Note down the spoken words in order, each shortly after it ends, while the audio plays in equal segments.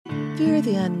fear of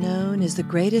the unknown is the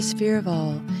greatest fear of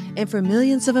all, and for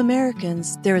millions of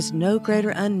Americans, there is no greater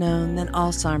unknown than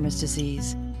Alzheimer's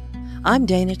disease. I'm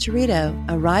Dana Torito,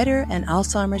 a writer and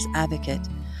Alzheimer's advocate.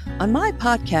 On my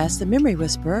podcast, The Memory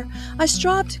Whisperer, I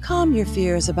strive to calm your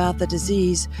fears about the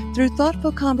disease through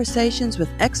thoughtful conversations with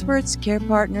experts, care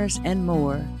partners, and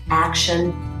more.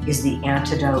 Action is the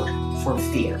antidote for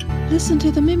fear. Listen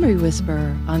to The Memory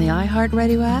Whisperer on the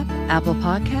iHeartRadio app, Apple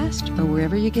Podcast, or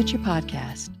wherever you get your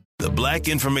podcast. The Black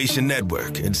Information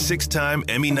Network and 6-time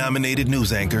Emmy-nominated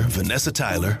news anchor Vanessa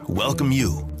Tyler welcome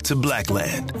you to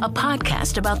Blackland, a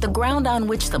podcast about the ground on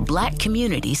which the Black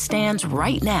community stands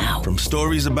right now. From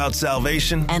stories about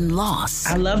salvation and loss.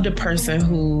 I loved a person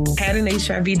who had an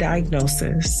HIV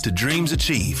diagnosis. To dreams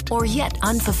achieved. Or yet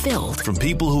unfulfilled. From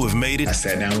people who have made it. I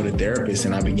sat down with a therapist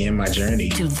and I began my journey.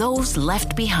 To those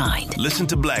left behind. Listen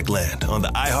to Blackland on the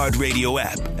iHeartRadio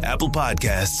app, Apple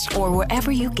Podcasts, or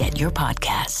wherever you get your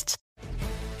podcasts.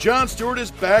 Jon Stewart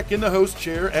is back in the host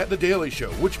chair at The Daily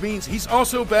Show, which means he's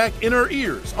also back in our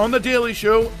ears on The Daily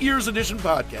Show Ears Edition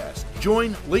podcast.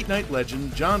 Join late-night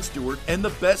legend Jon Stewart and the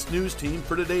best news team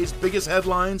for today's biggest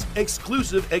headlines,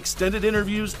 exclusive extended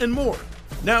interviews, and more.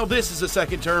 Now this is a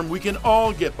second term we can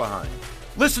all get behind.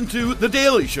 Listen to The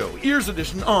Daily Show Ears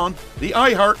Edition on the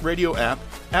iHeartRadio app,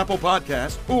 Apple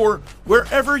Podcasts, or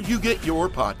wherever you get your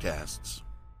podcasts.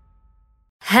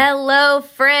 Hello,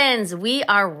 friends. We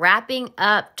are wrapping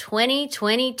up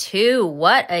 2022.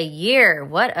 What a year.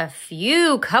 What a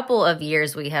few couple of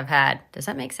years we have had. Does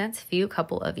that make sense? Few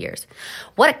couple of years.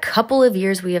 What a couple of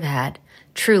years we have had.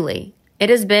 Truly.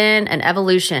 It has been an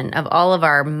evolution of all of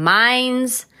our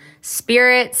minds,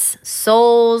 spirits,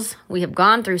 souls. We have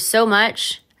gone through so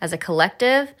much as a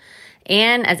collective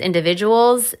and as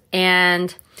individuals.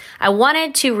 And I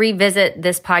wanted to revisit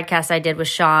this podcast I did with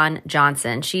Shawn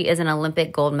Johnson. She is an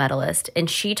Olympic gold medalist, and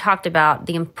she talked about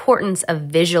the importance of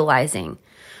visualizing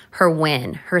her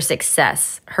win, her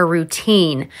success, her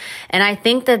routine. And I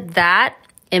think that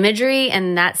imagery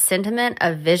and that sentiment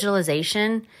of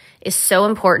visualization is so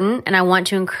important. And I want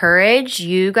to encourage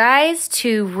you guys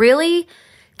to really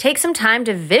take some time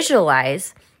to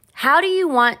visualize. How do you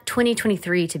want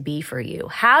 2023 to be for you?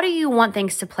 How do you want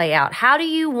things to play out? How do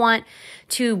you want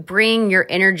to bring your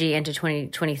energy into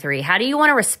 2023? How do you want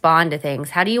to respond to things?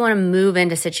 How do you want to move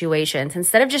into situations?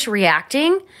 Instead of just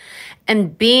reacting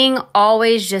and being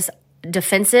always just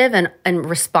defensive and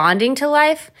responding to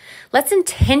life, let's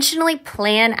intentionally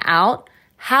plan out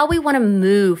how we want to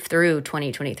move through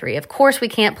 2023. Of course, we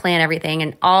can't plan everything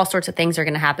and all sorts of things are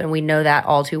going to happen. We know that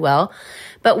all too well,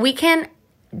 but we can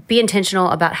be intentional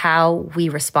about how we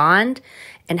respond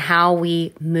and how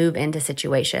we move into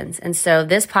situations. And so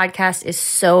this podcast is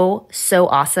so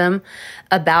awesome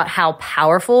about how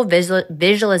powerful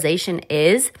visualization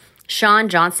is. Shawn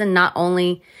Johnson not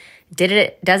only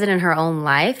does it in her own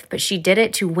life, but she did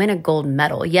it to win a gold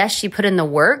medal. Yes, she put in the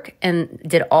work and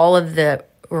did all of the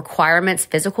requirements,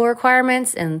 physical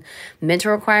requirements and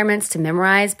mental requirements to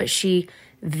memorize, but she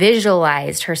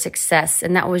visualized her success.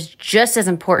 And that was just as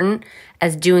important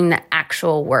as doing the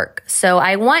actual work. So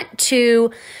I want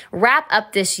to wrap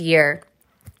up this year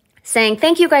saying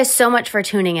thank you guys so much for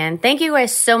tuning in. Thank you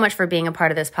guys so much for being a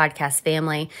part of this podcast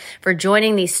family, for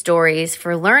joining these stories,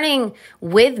 for learning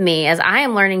with me as I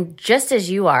am learning just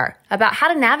as you are about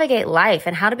how to navigate life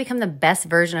and how to become the best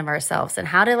version of ourselves and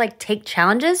how to take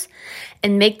challenges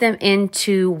and make them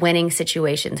into winning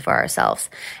situations for ourselves.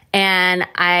 And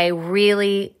I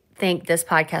really think this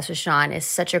podcast with Shawn is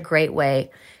such a great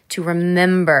way to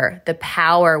remember the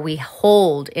power we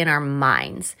hold in our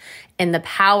minds and the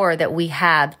power that we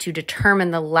have to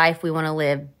determine the life we want to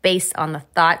live based on the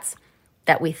thoughts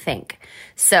that we think.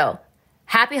 So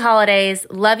happy holidays.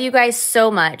 Love you guys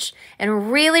so much. And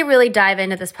really dive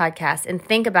into this podcast and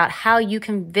think about how you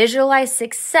can visualize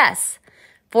success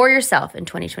for yourself in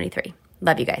 2023.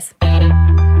 Love you guys.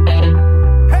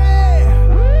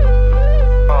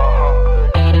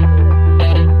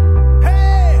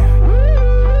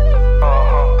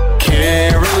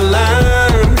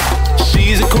 Caroline,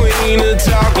 she's a queen of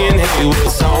talking. Hey,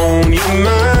 what's on your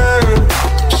mind?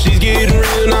 She's getting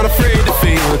real, not afraid to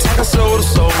feel. Talking soul to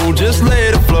soul, just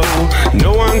let it flow.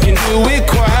 No one can do it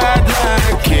quite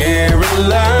like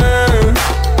Caroline.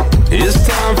 It's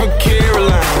time for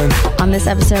Caroline. On this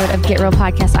episode of Get Real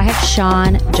Podcast, I have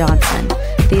Shawn Johnson,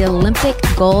 the Olympic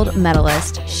gold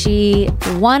medalist. She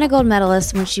won a gold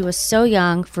medalist when she was so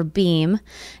young for beam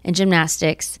and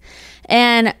gymnastics.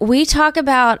 And we talk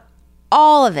about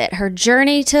all of it, her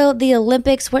journey to the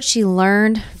Olympics, what she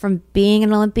learned from being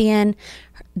an Olympian,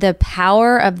 the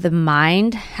power of the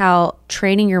mind, how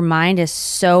training your mind is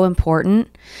so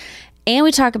important. And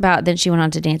we talk about, then she went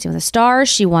on to Dancing with the Stars.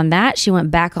 She won that. She went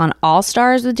back on All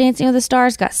Stars with Dancing with the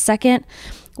Stars, got second.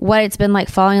 What it's been like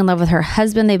falling in love with her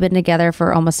husband. They've been together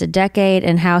for almost a decade,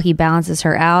 and how he balances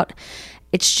her out.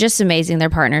 It's just amazing, their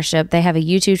partnership. They have a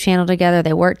YouTube channel together.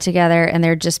 They work together, and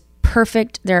they're just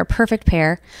perfect. They're a perfect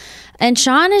pair. And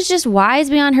Shawn is just wise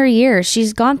beyond her years.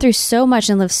 She's gone through so much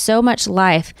and lived so much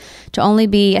life to only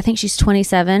be, I think she's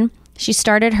 27. She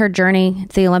started her journey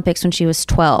to the Olympics when she was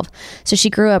 12. So she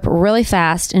grew up really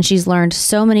fast, and she's learned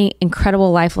so many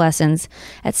incredible life lessons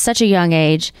at such a young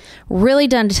age, really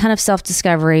done a ton of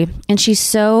self-discovery, and she's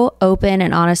so open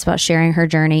and honest about sharing her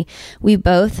journey. We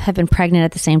both have been pregnant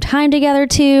at the same time together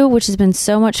too, which has been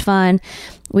so much fun.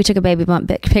 We took a baby bump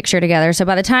picture together. So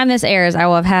by the time this airs, I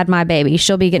will have had my baby.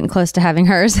 She'll be getting close to having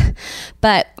hers.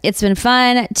 But it's been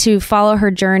fun to follow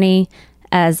her journey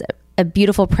as a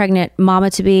beautiful pregnant mama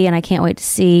to be, and I can't wait to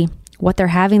see what they're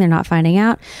having. They're not finding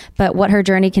out, but what her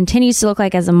journey continues to look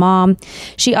like as a mom.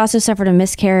 She also suffered a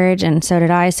miscarriage, and so did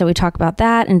I. So we talk about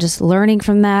that and just learning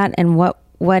from that and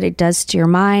what it does to your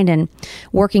mind and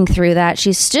working through that.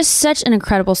 She's just such an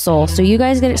incredible soul. So you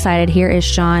guys get excited. Here is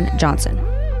Shawn Johnson.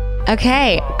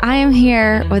 Okay, I am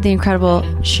here with the incredible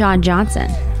Shawn Johnson.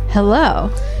 Hello.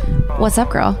 What's up,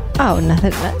 girl? Oh,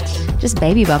 nothing much. Just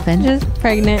baby bumping. Just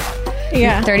pregnant.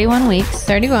 Yeah. 31 weeks.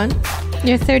 31.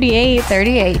 You're 38.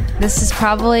 38. This is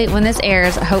probably, when this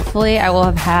airs, hopefully I will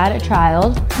have had a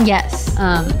child. Yes.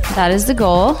 That is the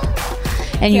goal.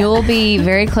 And you will be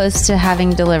very close to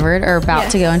having delivered or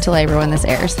about to go into labor when this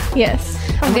airs. Yes.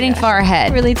 I'm getting far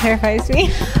ahead. It really terrifies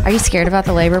me. Are you scared about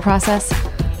the labor process?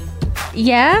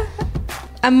 Yeah.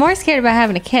 I'm more scared about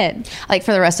having a kid. Like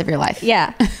for the rest of your life?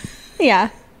 Yeah. Yeah.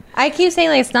 I keep saying,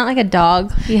 like, it's not like a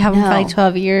dog. You have them for like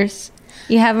 12 years.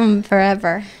 You have them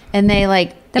forever. And they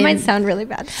like... That might sound really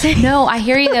bad to say. No, I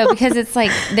hear you though, because it's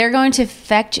like they're going to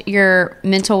affect your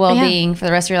mental well-being for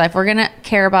the rest of your life. We're going to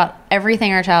care about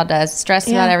everything our child does, stress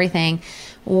about everything,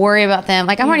 worry about them.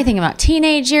 Like I'm already thinking about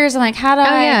teenage years. I'm like, how do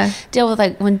I deal with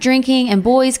like when drinking and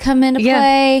boys come into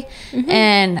play?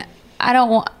 And I don't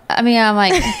want... I mean, I'm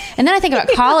like... And then I think about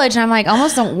college, and I'm like,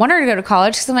 almost don't want her to go to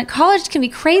college, because I'm like, college can be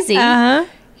crazy.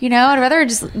 You know, I'd rather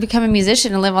just become a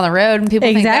musician and live on the road, and people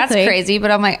think that's crazy. But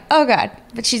I'm like, oh God,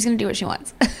 but she's going to do what she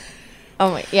wants.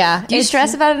 Oh my, yeah. Do you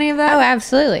stress about any of that? Oh,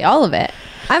 absolutely. All of it.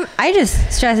 I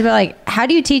just stress about like, how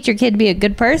do you teach your kid to be a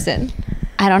good person?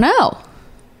 I don't know.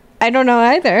 I don't know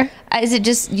either. Is it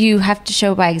just you have to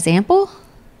show by example?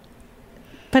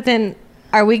 But then,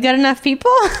 are we good enough people?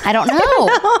 I don't know.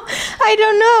 I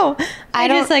don't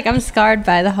know. I'm scarred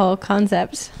by the whole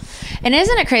concept. And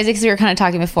isn't it crazy, because we were kind of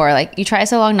talking before, like you try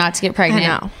so long not to get pregnant.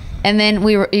 I know. And then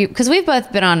because we've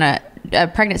both been on a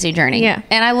pregnancy journey. Yeah.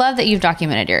 And I love that you've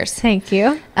documented yours. Thank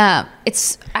you.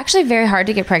 It's actually very hard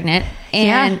to get pregnant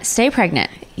and stay pregnant.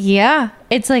 Yeah.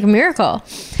 It's like a miracle.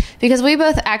 Because we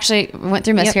both actually went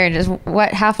through miscarriages.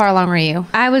 How far along were you?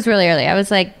 I was really early. I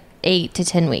was like 8 to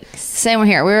 10 weeks. Same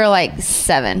here. We were like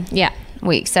 7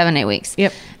 weeks, 7-8 weeks.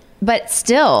 Yep. But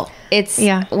still, it's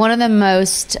one of the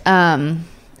most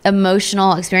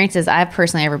emotional experiences I've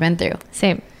personally ever been through.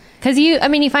 Same. Because you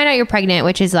find out you're pregnant,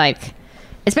 which is like,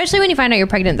 especially when you find out you're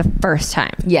pregnant the first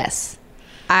time. Yes.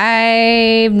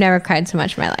 I've never cried so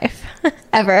much in my life.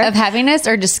 Ever. Of happiness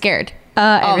or just scared?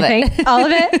 Everything. All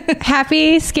of it.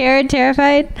 Happy, scared,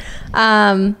 terrified.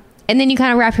 And then you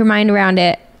kind of wrap your mind around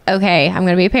it. Okay, I'm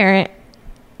going to be a parent.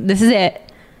 This is it.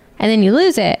 And then you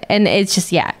lose it, and it's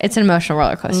just it's an emotional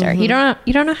roller coaster. Mm-hmm.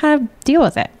 You don't know how to deal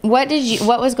with it. What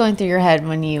was going through your head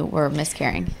when you were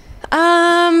miscarrying?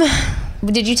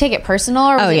 Did you take it personal,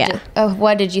 or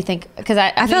what did you think? Because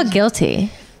I felt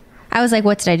guilty. I was like,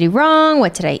 what did I do wrong?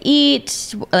 What did I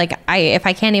eat? Like, if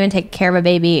I can't even take care of a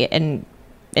baby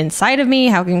inside of me,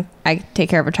 how can I take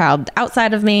care of a child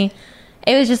outside of me?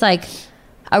 It was just like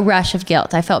a rush of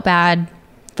guilt. I felt bad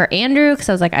for Andrew, because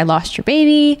I was like, I lost your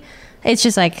baby. It's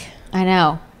just like, I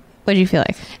know. What did you feel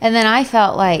like? And then I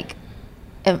felt like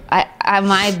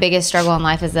my biggest struggle in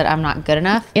life is that I'm not good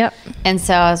enough. Yep. And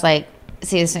so I was like,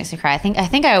 see, this makes me cry. I think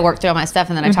I worked through all my stuff,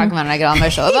 and then I talk about it and I get all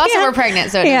emotional. Also, we're pregnant,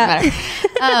 so it doesn't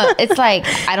matter. It's like,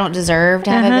 I don't deserve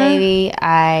to have a baby.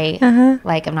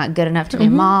 I'm not good enough to be a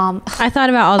mom. I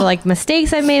thought about all the like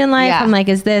mistakes I've made in life. I'm like,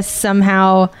 is this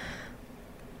somehow...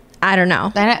 I don't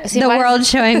know. The world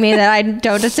showing me that I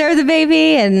don't deserve the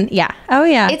baby, and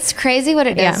it's crazy what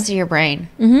it does to your brain.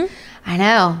 I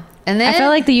know. And then I felt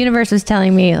like the universe was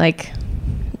telling me, like,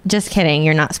 just kidding,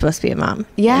 you're not supposed to be a mom.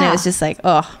 And it was just like,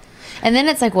 oh. And then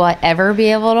it's like, will I ever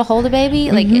be able to hold a baby,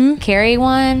 like carry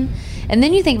one? And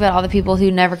then you think about all the people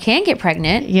who never can get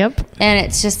pregnant. Yep. And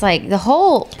it's just like the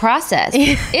whole process.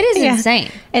 It is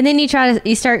insane. And then you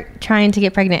start trying to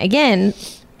get pregnant again,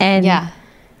 and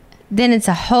then it's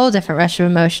a whole different rush of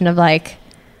emotion of like,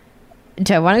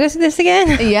 do I want to go through this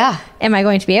again? Yeah. Am I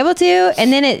going to be able to?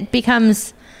 And then it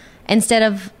becomes, instead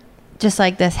of just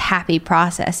like this happy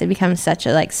process, it becomes such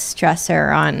a like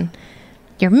stressor on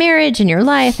your marriage and your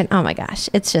life. And oh my gosh,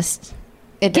 it's just,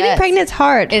 getting pregnant's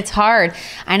hard. It's hard.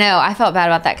 I know. I felt bad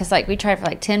about that because like we tried for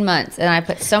like 10 months and I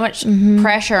put so much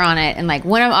pressure on it, and like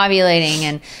when I'm ovulating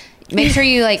and make sure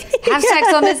you like have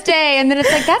sex on this day, and then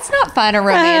it's like, that's not fun or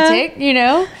romantic, you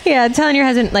know? Yeah, telling your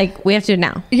husband like, we have to do it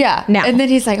now. Yeah. Now. And then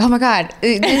he's like, oh my God.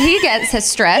 Then he gets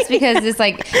stressed because it's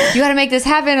like, you got to make this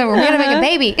happen or we're going to make a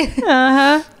baby.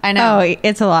 I know. Oh,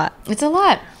 it's a lot. It's a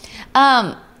lot.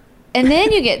 And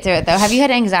then you get through it though. Have you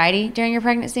had anxiety during your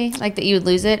pregnancy? Like that you would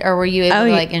lose it, or were you able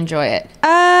to like enjoy it?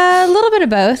 A little bit of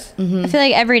both. I feel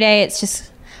like every day it's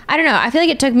just, I don't know. I feel like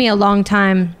it took me a long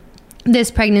time,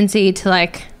 this pregnancy, to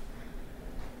like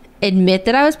admit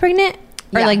that I was pregnant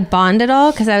or like bond at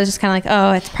all, because I was just kind of like,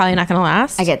 oh, it's probably not going to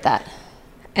last. I get that.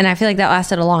 And I feel like that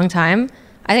lasted a long time.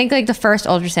 I think like the first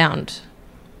ultrasound,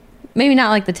 maybe not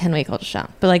like the 10-week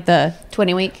ultrasound, but like the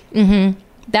 20-week.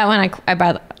 That one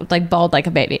I like bawled like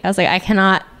a baby. I was like, I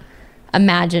cannot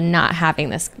imagine not having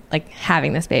this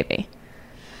baby.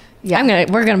 Yeah,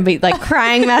 we're gonna be like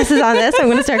crying messes on this. I'm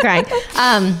gonna start crying.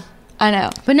 I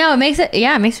know, but no, it makes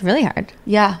it really hard.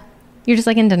 Yeah, you're just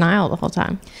like in denial the whole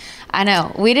time. I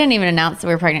know. We didn't even announce that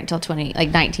we were pregnant until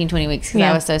 19, 20 weeks because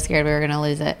I was so scared we were going to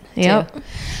lose it. Yep. Too.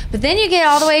 But then you get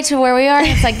all the way to where we are, and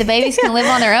it's like the babies can live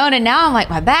on their own. And now I'm like,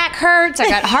 my back hurts. I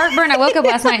got heartburn. I woke up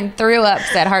last night and threw up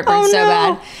because that heartburn so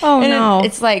bad. Oh, no.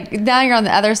 It's like now you're on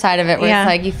the other side of it where it's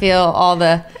like you feel all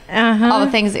the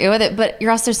things that go with it. But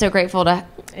you're also so grateful to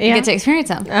get to experience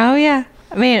them. Oh, yeah.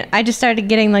 I mean, I just started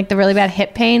getting like the really bad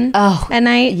hip pain at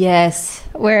night. Yes.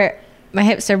 Where my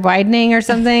hips are widening or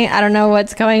something. I don't know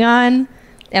what's going on.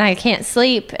 And I can't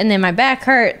sleep, and then my back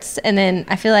hurts, and then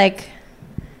I feel like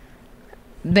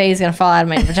baby's gonna fall out of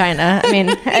my vagina. I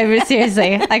mean,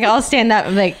 seriously, like I'll stand up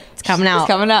and be like, it's coming out. It's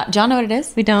coming out. Do y'all know what it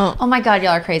is? We don't. Oh my God,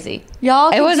 y'all are crazy.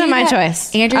 Y'all. It wasn't my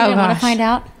choice. Andrew didn't want to find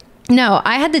out. No,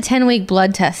 I had the 10-week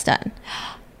blood test done,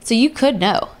 so you could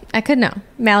know. I could know.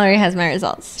 Mallory has my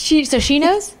results. So she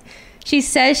knows. She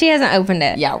says she hasn't opened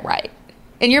it. Yeah, right.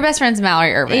 And your best friend's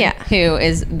Mallory Irvin, who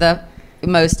is the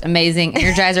most amazing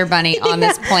Energizer bunny on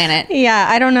this planet. Yeah,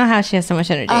 I don't know how she has so much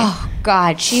energy. Oh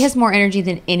God, she has more energy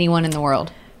than anyone in the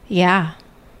world. Yeah,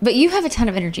 but you have a ton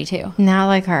of energy too. Not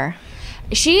like her.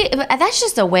 That's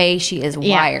just the way she is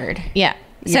wired. Yeah.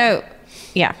 So,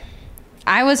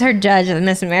 I was her judge at the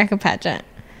Miss America pageant.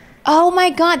 Oh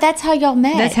my God, that's how y'all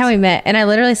met. That's how we met, and I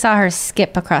literally saw her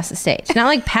skip across the stage. Not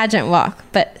like pageant walk,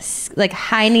 but like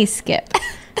high knee skip.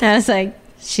 And I was like,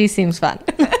 she seems fun.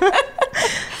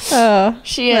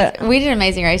 She is. We did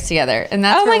Amazing Race together, and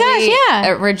that's where we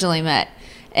originally met.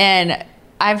 And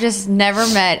I've just never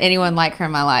met anyone like her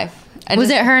in my life. Was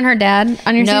it her and her dad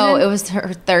on your season? No, it was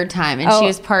her third time, and she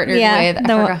was partnered with,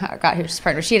 I forgot who she was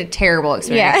partnered with. She had a terrible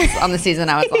experience on the season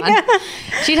I was on.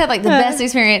 She'd had like the best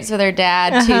experience with her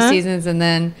dad 2 seasons, and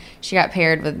then she got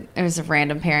paired with, it was a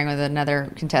random pairing with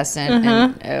another contestant,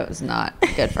 and it was not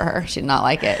good for her. She did not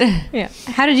like it. Yeah.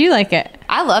 How did you like it?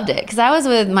 I loved it because I was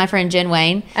with my friend Jen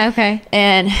Wayne. Okay.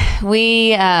 And we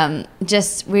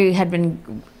we had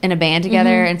been in a band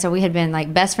together, and so we had been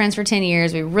like best friends for 10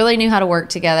 years. We really knew how to work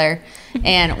together,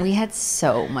 and we had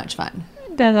so much fun.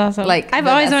 That's awesome. Like, I've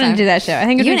always wanted to do that show. I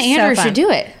think you and Andrew should do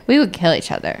it. We would kill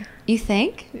each other. You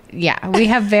think? Yeah, we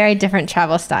have very different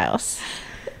travel styles.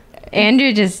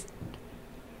 Andrew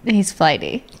he's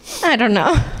flighty. I don't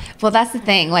know. Well, that's the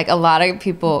thing. Like a lot of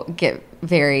people get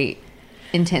very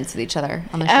intense with each other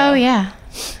on the show. Oh yeah.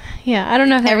 Yeah, I don't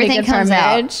know if everything comes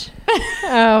out.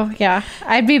 Oh yeah,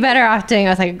 I'd be better off doing it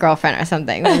with like a girlfriend or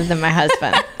something rather than my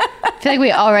husband. I feel like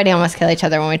we already almost kill each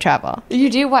other when we travel. You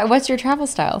do? What's your travel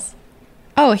styles?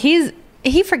 Oh,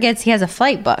 he forgets he has a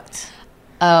flight booked.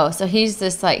 Oh, so he's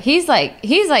just like he's like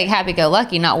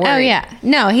happy-go-lucky, not worried. Oh yeah,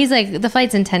 no, he's like the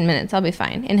flight's in 10 minutes. I'll be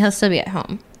fine, and he'll still be at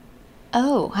home.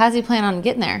 Oh, how's he plan on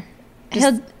getting there?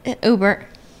 He'll Uber.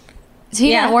 So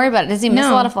he doesn't worry about it. Does he miss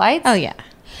a lot of flights? Oh yeah.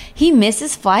 He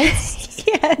misses flights?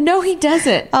 Yeah. No, he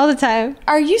doesn't. All the time.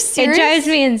 Are you serious? It drives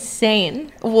me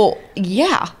insane. Well,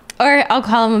 yeah. Or I'll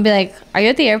call him and be like, are you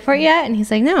at the airport yet? And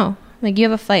he's like, no. I'm like, you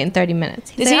have a flight in 30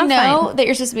 minutes. Does he know that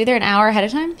you're supposed to be there an hour ahead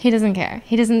of time? He doesn't care.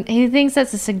 He thinks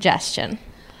that's a suggestion.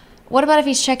 What about if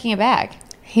he's checking a bag?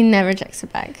 He never checks a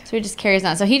bag. So he just carries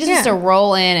on. So he just wants to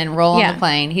roll in and roll on the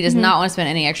plane. He does not want to spend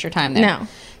any extra time there. No.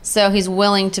 So he's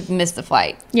willing to miss the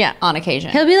flight. Yeah. On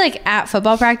occasion. He'll be like at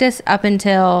football practice up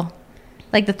until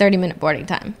like the 30-minute boarding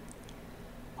time.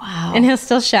 Wow. And he'll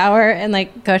still shower and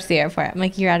like go to the airport. I'm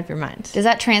like, you're out of your mind. Does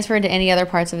that transfer to any other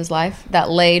parts of his life? That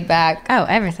laid back? Oh,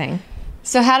 everything.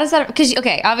 So how does that, because,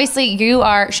 okay, obviously you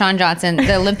are Shawn Johnson,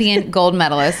 the Olympian gold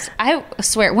medalist. I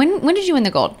swear, when did you win the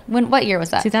gold? What year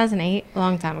was that? 2008, a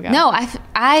long time ago. No,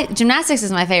 gymnastics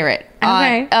is my favorite.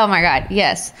 Okay. Oh my God,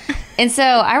 yes. And so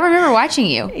I remember watching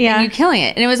you. Yeah. And you killing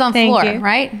it. And it was on Thank floor, you.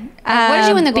 right? What did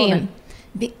you win the gold beam.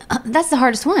 in? That's the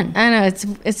hardest one. I know,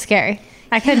 it's scary.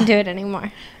 I couldn't do it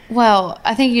anymore. Well,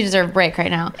 I think you deserve a break right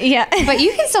now. Yeah. But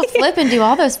you can still flip and do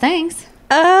all those things.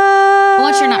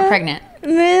 Once you're not pregnant.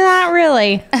 Not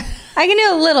really. I can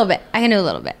do a little bit,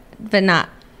 but not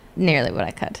nearly what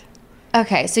I could.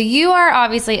 Okay, so you are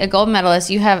obviously a gold medalist.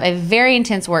 You have a very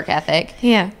intense work ethic.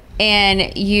 Yeah.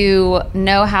 And you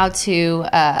know how to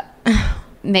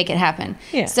make it happen.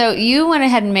 Yeah. So you went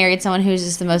ahead and married someone who's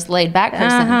just the most laid back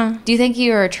person. Do you think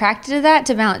you were attracted to that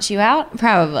to balance you out?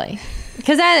 Probably.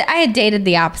 Because I had dated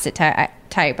the opposite type.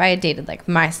 I had dated like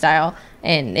my style,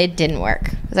 and it didn't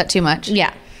work. Was that too much?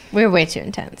 Yeah. We were way too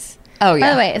intense. Oh, yeah.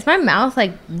 By the way, is my mouth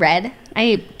like red? I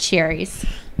eat cherries.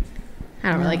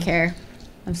 I don't really care.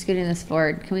 I'm scooting this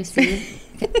forward. Can we see?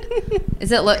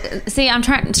 Is it look? See, I'm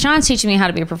trying. Shawn's teaching me how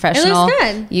to be a professional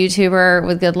YouTuber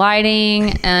with good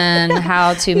lighting and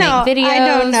how to make videos. I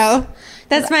don't know.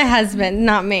 That's my husband,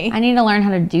 not me. I need to learn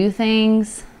how to do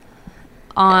things.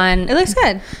 It looks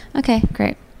good. Okay,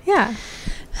 great. Yeah,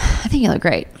 I think you look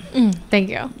great. Thank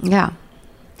you. Yeah.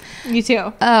 You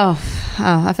too. Oh,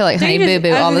 I feel like Honey Boo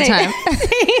Boo all the time.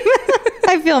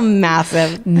 I feel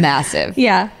massive. Massive.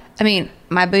 Yeah. I mean,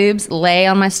 my boobs lay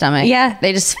on my stomach. Yeah.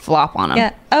 They just flop on them.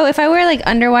 Yeah. Oh, if I wear like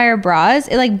underwire bras,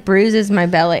 it like bruises my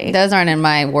belly. Those aren't in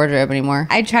my wardrobe anymore.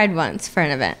 I tried once for an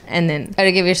event and then... Oh,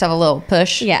 to give yourself a little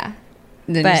push? Yeah.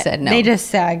 Then but you said no. They just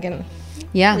sag and...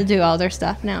 Yeah. They do all their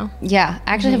stuff now. Yeah.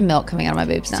 I actually have milk coming out of my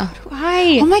boobs now. So do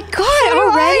I. Oh my God.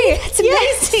 Already? That's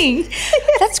amazing. Yes.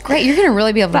 That's great. You're going to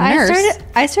really be able to nurse.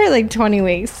 I started like 20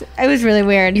 weeks. It was really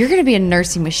weird. You're going to be a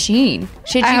nursing machine.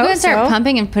 Should you go and start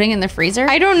pumping and putting in the freezer?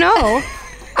 I don't know.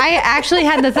 I actually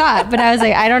had the thought, but I was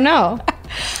like, I don't know.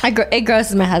 It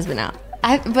grosses my husband out.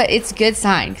 But it's a good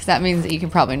sign because that means that you can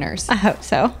probably nurse. I hope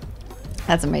so.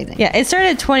 That's amazing. Yeah. It started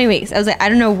at 20 weeks. I was like, I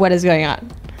don't know what is going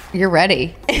on. You're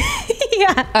ready.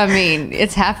 Yeah. I mean,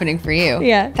 it's happening for you.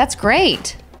 Yeah. That's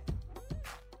great.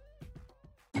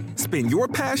 Spin your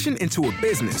passion into a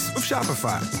business with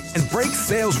Shopify and break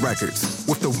sales records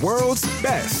with the world's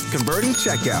best converting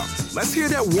checkout. Let's hear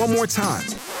that one more time.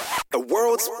 The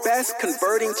world's best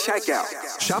converting checkout.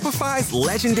 Shopify's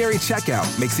legendary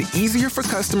checkout makes it easier for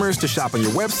customers to shop on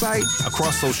your website,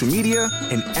 across social media,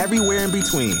 and everywhere in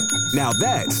between. Now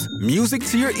that's music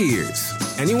to your ears.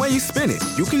 Any way you spin it,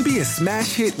 you can be a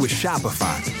smash hit with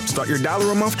Shopify. Start your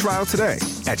 $1 a month trial today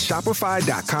at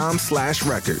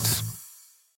shopify.com/records.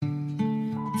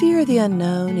 Fear of the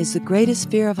unknown is the greatest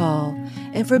fear of all,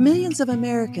 and for millions of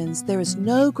Americans, there is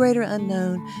no greater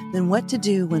unknown than what to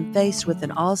do when faced with an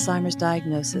Alzheimer's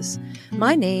diagnosis.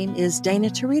 My name is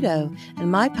Dana Torito,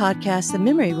 and my podcast, The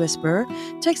Memory Whisperer,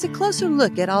 takes a closer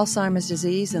look at Alzheimer's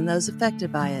disease and those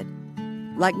affected by it.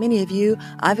 Like many of you,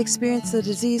 I've experienced the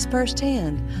disease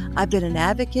firsthand. I've been an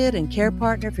advocate and care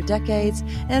partner for decades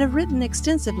and have written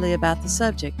extensively about the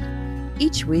subject.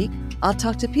 Each week, I'll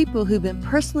talk to people who've been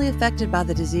personally affected by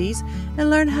the disease and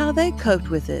learn how they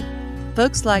coped with it.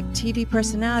 Folks like TV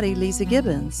personality Lisa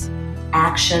Gibbons.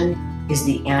 Action is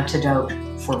the antidote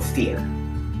for fear.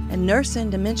 And nurse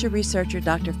and dementia researcher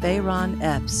Dr. Fayron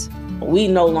Epps. We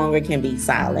no longer can be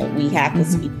silent. We have to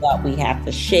speak up. We have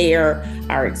to share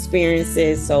our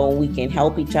experiences so we can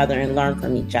help each other and learn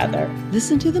from each other.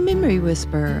 Listen to The Memory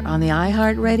Whisperer on the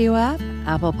iHeartRadio app,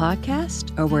 Apple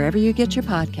Podcast, or wherever you get your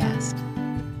podcast.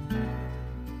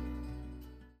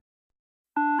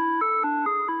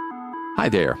 Hi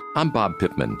there, I'm Bob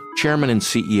Pittman, Chairman and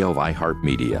CEO of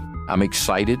iHeartMedia. I'm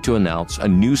excited to announce a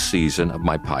new season of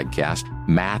my podcast,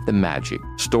 Math and Magic,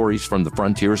 Stories from the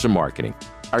Frontiers of Marketing.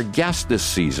 Our guests this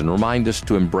season remind us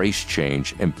to embrace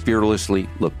change and fearlessly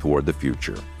look toward the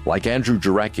future. Like Andrew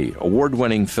Jarecki,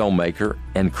 award-winning filmmaker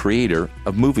and creator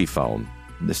of Moviefone.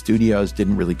 The studios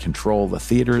didn't really control the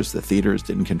theaters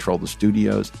didn't control the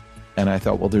studios. And I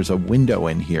thought, well, there's a window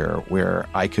in here where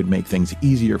I could make things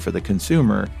easier for the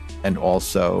consumer and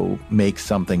also make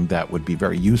something that would be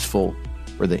very useful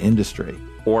for the industry.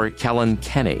 Or Kellen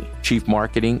Kenny, Chief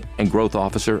Marketing and Growth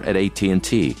Officer at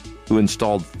AT&T, who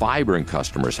installed fiber in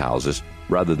customers' houses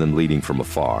rather than leading from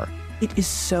afar. It is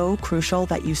so crucial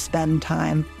that you spend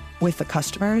time with the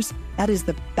customers. That is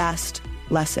the best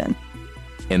lesson.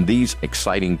 In these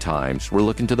exciting times, we're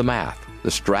looking to the math,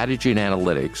 the strategy and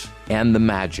analytics, and the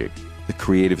magic, the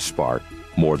creative spark,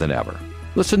 more than ever.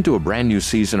 Listen to a brand new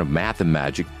season of Math and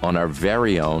Magic on our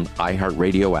very own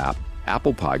iHeartRadio app,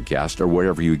 Apple Podcast, or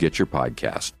wherever you get your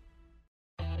podcast.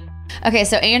 Okay,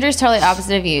 so Andrew's totally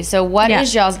opposite of you. So what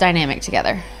is y'all's dynamic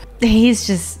together? He's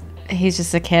just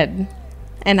a kid,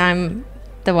 and I'm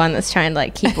the one that's trying to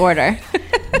like keep order.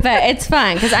 But it's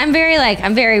fun because I'm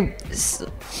very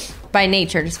by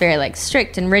nature just very like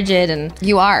strict and rigid, and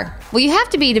you are. Well, you have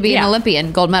to be an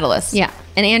Olympian, gold medalist. Yeah.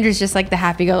 And Andrew's just like the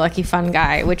happy-go-lucky fun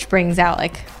guy, which brings out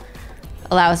like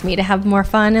allows me to have more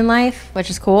fun in life, which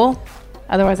is cool.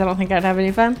 Otherwise, I don't think I'd have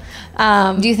any fun.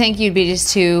 Do you think you'd be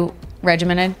just too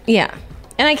regimented? Yeah.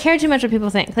 And I care too much what people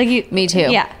think. Like you. Me too.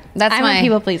 Yeah. I'm a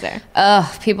people pleaser.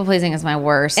 Ugh, people pleasing is my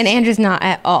worst. And Andrew's not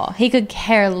at all. He could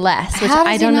care less. Which How does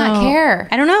I don't he not know. care?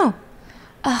 I don't know.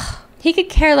 Ugh. He could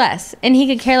care less. And he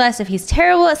could care less if he's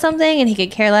terrible at something, and he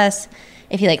could care less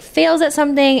if he like fails at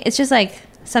something. It's just like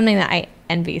something that I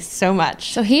envy so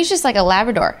much. So he's just like a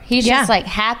Labrador. He's just like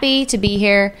happy to be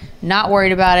here, not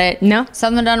worried about it. No.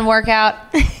 Something doesn't work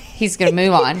out, he's going to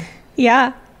move on.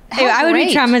 Yeah. How I would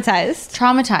be great.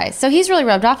 traumatized. So he's really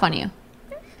rubbed off on you.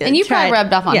 And you probably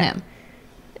rubbed off on him.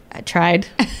 I tried.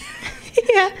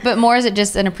 But more is it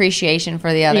just an appreciation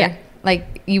for the other? Yeah.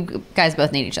 Like you guys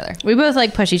both need each other. We both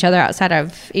like push each other outside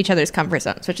of each other's comfort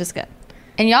zones, which is good.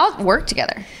 And y'all work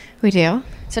together. We do.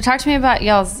 So talk to me about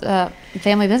y'all's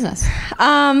family business.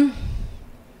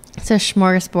 It's a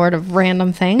smorgasbord of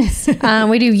random things. We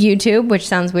do YouTube, which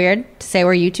sounds weird to say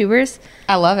we're YouTubers.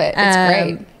 I love it. It's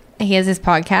great. He has his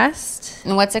podcast.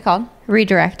 And what's it called?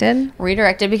 Redirected.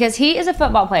 Because he is a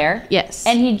football player. Yes.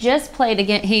 And he just played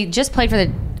again. He just played for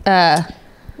the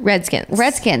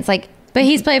Redskins. Like, but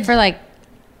he's played for like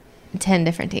 10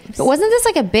 different teams. But wasn't this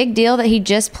like a big deal that he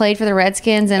just played for the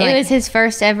Redskins? And it was his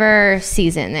first ever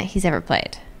season that he's ever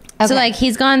played. Okay. So like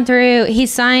he's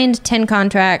signed 10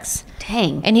 contracts.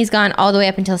 Dang. And he's gone all the way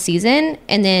up until season,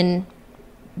 and then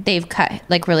they've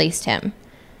released him.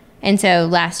 And so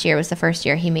last year was the first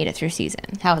year he made it through season.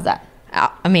 How was that?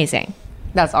 Amazing.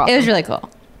 That's awesome. It was really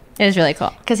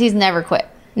cool. Because he's never quit.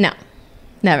 No,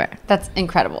 never. That's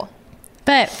incredible.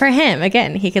 But for him,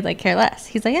 again, he could like care less.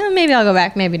 He's like, maybe I'll go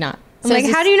back, maybe not. I'm So like,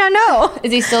 is how he- do you not know?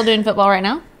 Is he still doing football right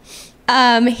now?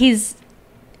 He's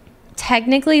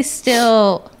technically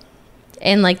still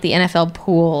in like the NFL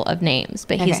pool of names,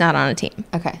 but he's Okay. not on a team.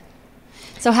 Okay.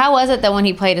 So how was it that when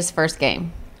he played his first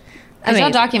game? Because y'all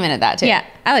Amazing. documented that too. Yeah,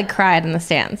 I like cried in the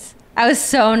stands. I was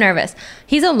so nervous.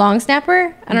 He's a long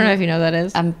snapper. I don't know if you know what that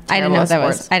is. I didn't know what that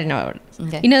was. I didn't know what it was.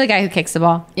 Okay. You know the guy who kicks the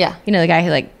ball? Yeah. You know the guy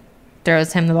who like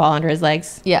throws him the ball under his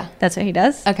legs? Yeah. That's what he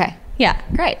does? Okay. Yeah.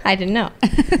 Great. I didn't know.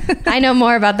 I know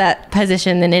more about that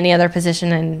position than any other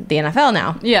position in the NFL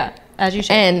now. Yeah. As you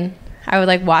should. And I would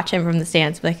like watch him from the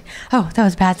stands, be like, oh, that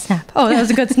was a bad snap. Oh, that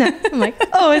was a good snap. I'm like,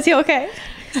 oh, is he okay?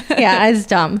 Yeah, I was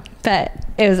dumb, but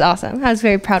it was awesome. I was a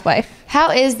very proud wife.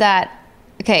 How is that?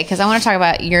 Okay, because I want to talk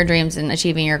about your dreams and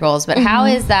achieving your goals, but how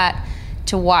is that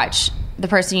to watch the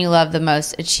person you love the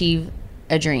most achieve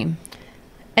a dream?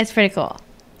 It's pretty cool.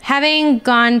 Having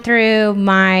gone through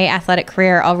my athletic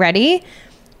career already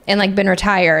and like been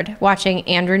retired, watching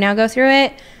Andrew now go through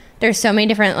it, there's so many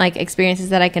different like experiences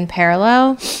that I can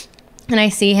parallel. And I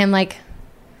see him like,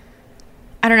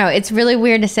 I don't know, it's really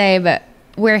weird to say, but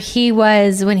where he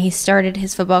was when he started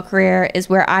his football career is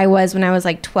where I was when I was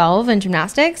like 12 in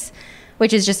gymnastics,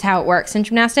 which is just how it works in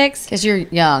gymnastics. Because you're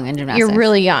young in gymnastics. You're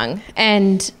really young.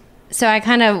 And so I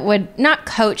kind of would not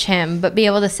coach him, but be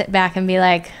able to sit back and be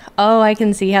like, oh, I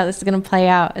can see how this is going to play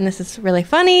out. And this is really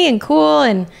funny and cool.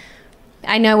 And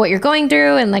I know what you're going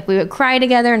through. And like we would cry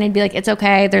together and I'd be like, it's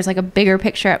okay. There's like a bigger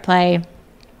picture at play.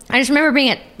 I just remember being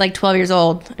at like 12 years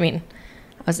old. I mean,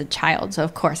 I was a child, so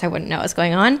of course I wouldn't know what's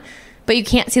going on. But you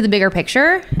can't see the bigger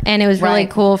picture. And it was really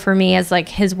cool for me as like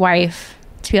his wife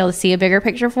to be able to see a bigger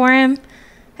picture for him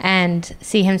and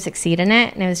see him succeed in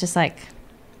it. And it was just like,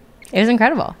 it was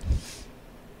incredible.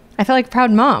 I felt like a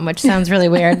proud mom, which sounds really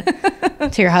weird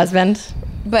to your husband.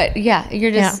 But yeah,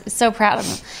 you're just so proud of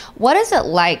him. What is it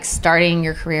like starting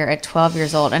your career at 12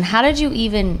 years old? And how did you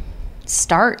even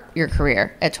start your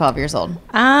career at 12 years old?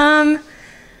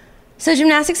 So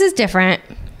gymnastics is different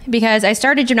because I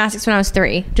started gymnastics when I was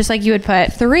 3, just like you would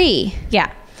put. 3?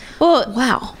 Yeah. Well,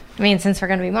 wow. I mean, since we're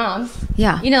going to be moms.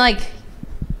 Yeah. You know, like,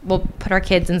 we'll put our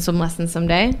kids in swim lessons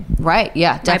someday. Right,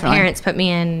 yeah, definitely. My parents put me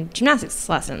in gymnastics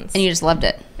lessons. And you just loved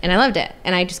it. And I loved it.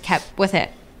 And I just kept with it.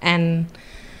 And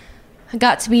I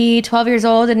got to be 12 years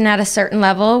old and at a certain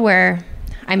level where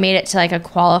I made it to like a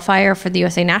qualifier for the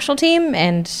USA national team,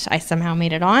 and I somehow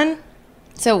made it on.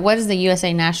 So what is the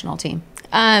USA national team?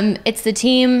 It's the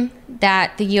team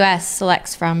that the U.S.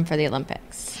 selects from for the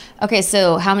Olympics. Okay,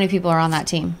 so how many people are on that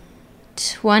team?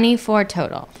 24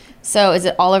 total. So is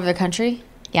it all over the country?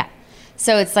 Yeah.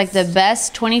 So it's like the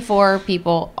best 24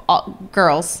 people,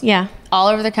 girls, Yeah. all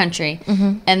over the country.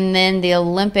 Mm-hmm. And then the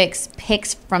Olympics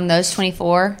picks from those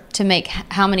 24 to make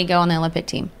how many go on the Olympic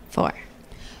team? 4.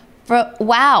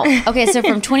 Wow. Okay, so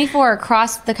from 24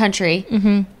 across the country,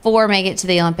 4 make it to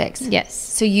the Olympics. Yes.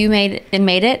 So you made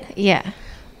it? Yeah.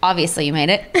 Obviously you made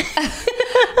it.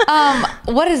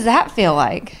 What does that feel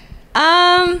like?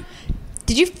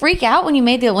 Did you freak out when you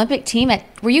made the Olympic team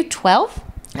were you 12?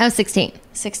 I was 16.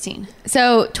 16.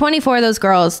 So 24 of those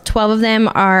girls, 12 of them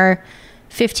are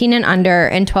 15 and under,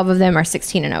 and 12 of them are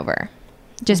 16 and over.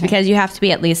 Just because you have to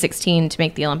be at least 16 to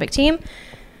make the Olympic team.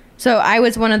 So I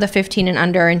was one of the 15 and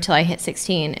under until I hit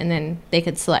 16, and then they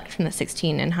could select from the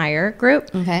 16 and higher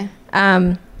group. Okay.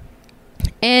 And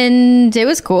it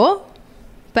was cool.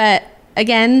 But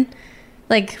again,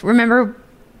 like, remember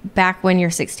back when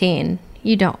you're 16,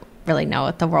 you don't really know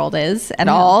what the world is at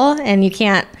all, and you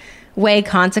can't weigh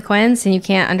consequence, and you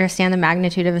can't understand the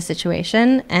magnitude of a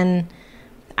situation. And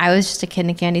I was just a kid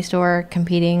in a candy store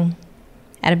competing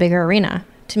at a bigger arena.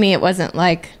 To me, it wasn't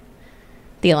like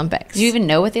the Olympics. Did you even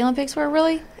know what the Olympics were,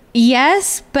 really?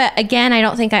 Yes, but again, I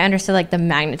don't think I understood like the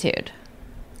magnitude.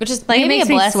 Which is Like, maybe it makes a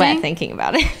me blessing. sweat thinking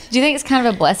about it. Do you think it's kind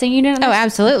of a blessing you didn't Oh, understand?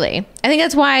 absolutely. I think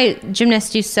that's why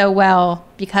gymnasts do so well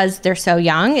because they're so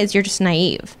young, is you're just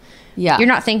naive. Yeah. You're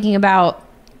not thinking about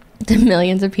the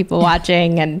millions of people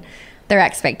watching and their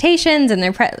expectations and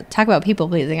their talk about people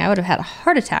pleasing. I would have had a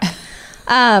heart attack.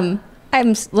 I'm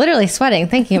literally sweating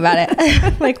thinking about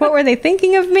it. Like, what were they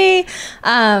thinking of me?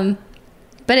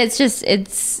 But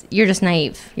you're just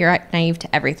naive. You're naive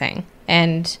to everything.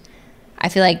 And I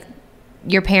feel like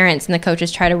your parents and the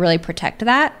coaches try to really protect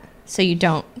that so you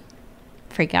don't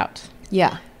freak out.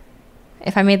 Yeah.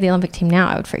 If I made the Olympic team now,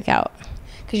 I would freak out.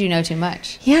 Because you know too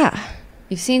much. Yeah.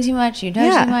 You've seen too much. You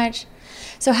know too much.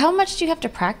 So how much do you have to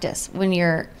practice when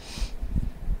you're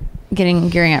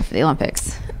gearing up for the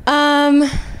Olympics?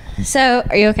 So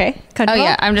are you okay? Oh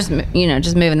yeah, I'm just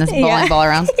moving this bowling ball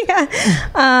around.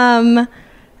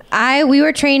 We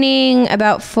were training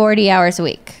about 40 hours a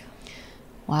week.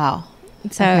 Wow.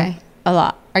 So a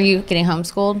lot. Are you getting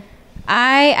homeschooled?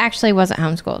 I actually wasn't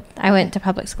homeschooled. I went to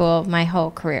public school my whole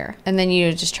career. And then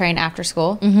you just train after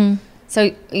school? Mm-hmm.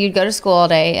 So you'd go to school all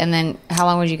day, and then how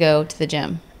long would you go to the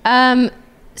gym?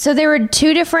 So there were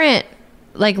 2 different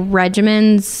like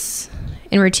regimens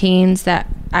and routines that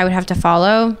I would have to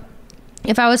follow.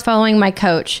 If I was following my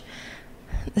coach,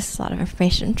 this is a lot of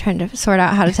information. I'm trying to sort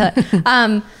out how to tell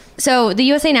it. So the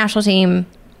USA national team,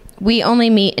 we only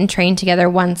meet and train together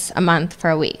once a month for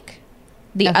a week.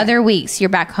 The other weeks, you're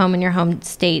back home in your home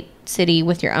city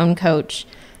with your own coach,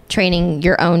 training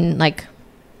your own like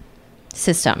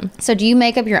system. So do you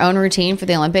make up your own routine for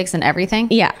the Olympics and everything?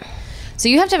 Yeah. So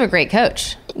you have to have a great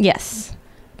coach. Yes.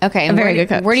 Okay. A very good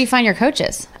coach. Where do you find your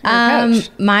coaches?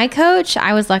 My coach,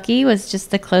 I was lucky, was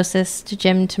just the closest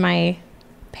gym to my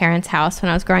parents' house when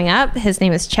I was growing up. His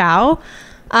name is Chow.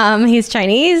 He's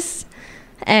Chinese,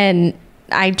 and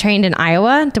I trained in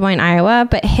Des Moines, Iowa.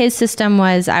 But his system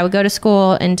was I would go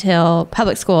to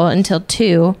public school until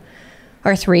 2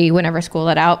 or 3, whenever school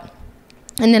let out,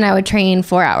 and then I would train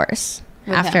 4 hours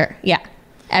after. Yeah,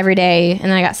 every day, and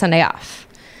then I got Sunday off.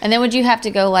 And then would you have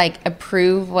to go like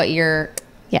approve what you're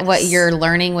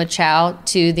learning with Chow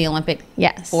to the Olympic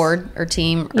board or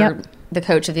team or the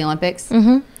coach of the Olympics?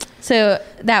 Mm-hmm. So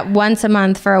that once a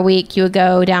month for a week, you would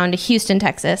go down to Houston,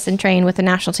 Texas, and train with the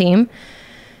national team.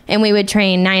 And we would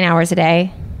train 9 hours a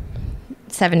day,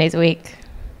 7 days a week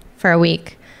for a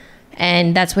week.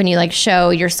 And that's when you like show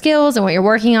your skills and what you're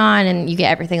working on, and you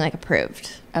get everything like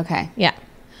approved. Okay. Yeah.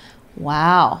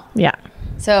 Wow. Yeah.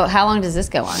 So how long does this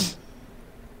go on?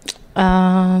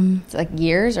 Is it like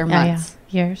years or months?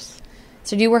 Yeah, years.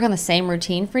 So do you work on the same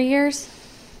routine for years?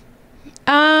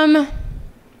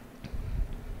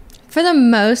 For the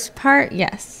most part,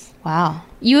 yes. Wow.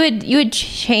 You would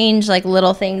change like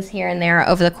little things here and there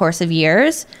over the course of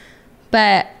years,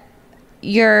 but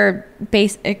your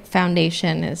basic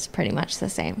foundation is pretty much the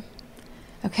same.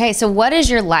 Okay, so what is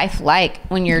your life like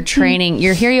when you're training?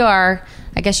 Here you are.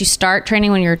 I guess you start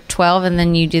training when you're 12, and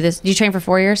then you do this. Do you train for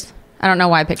 4 years? I don't know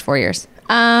why I picked 4 years.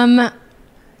 How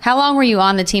long were you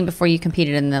on the team before you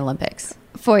competed in the Olympics?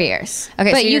 4 years.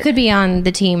 Okay, but so you could be on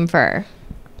the team for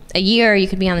a year. You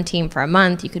could be on the team for a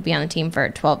month. You could be on the team for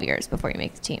 12 years before you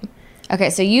make the team. Okay,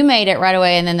 so you made it right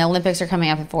away, and then the Olympics are coming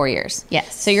up in 4 years.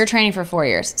 Yes. So you're training for 4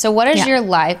 years. So what is your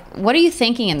life? What are you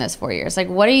thinking in those 4 years? Like,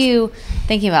 what are you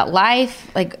thinking about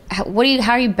life? Like, how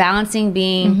are you balancing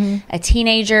being a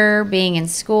teenager, being in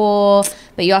school,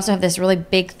 but you also have this really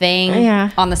big thing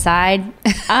on the side?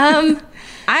 I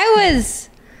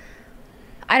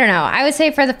don't know. I would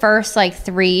say for the first like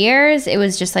 3 years, it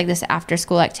was just like this after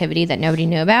school activity that nobody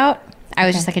knew about. I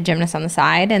was just like a gymnast on the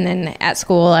side. And then at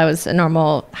school, I was a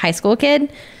normal high school kid.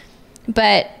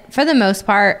 But for the most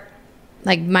part,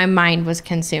 like my mind was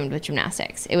consumed with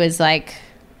gymnastics. It was like,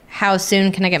 how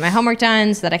soon can I get my homework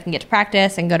done so that I can get to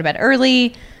practice and go to bed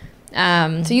early?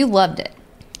 So you loved it.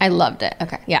 I loved it.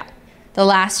 Okay. Yeah. The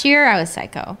last year, I was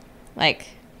psycho. Like,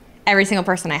 every single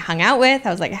person I hung out with,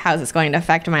 I was like, how's this going to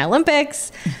affect my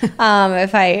Olympics?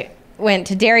 If I went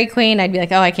to Dairy Queen, I'd be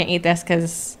like, oh, I can't eat this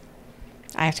because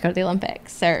I have to go to the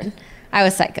Olympics. Or I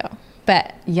was psycho.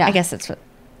 But I guess that's what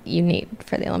you need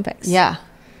for the Olympics. Yeah.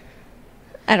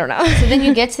 I don't know. So then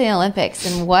you get to the Olympics,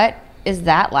 and what is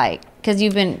that like? Because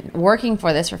you've been working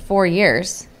for this for 4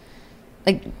 years.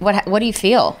 Like, what do you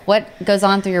feel? What goes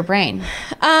on through your brain?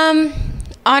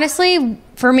 Honestly,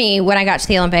 for me, when I got to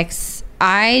the Olympics,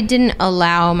 I didn't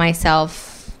allow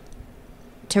myself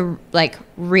to like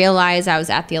realize I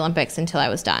was at the Olympics until I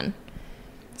was done.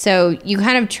 So you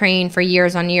kind of train for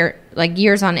years on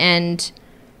end,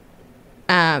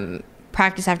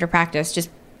 practice after practice, just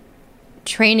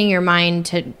training your mind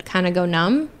to kind of go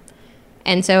numb.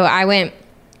 And so I went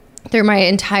through my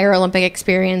entire Olympic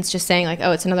experience just saying like,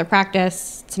 oh, it's another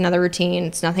practice, it's another routine,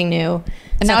 it's nothing new.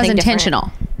 And that was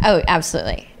intentional. Oh,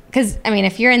 absolutely. Because, I mean,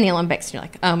 if you're in the Olympics and you're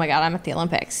like, oh my God, I'm at the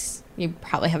Olympics, you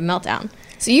probably have a meltdown.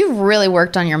 So you've really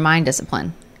worked on your mind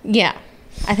discipline. Yeah.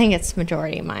 I think it's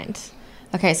majority mind.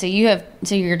 Okay, so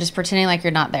you're just pretending like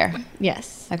you're not there.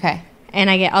 Yes. Okay. And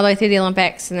I get all the way through the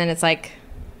Olympics, and then it's like,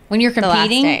 when you're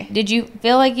competing, did you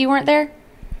feel like you weren't there?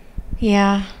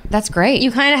 Yeah. That's great.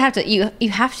 You kind of have to. You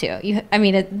have to. I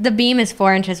mean, the beam is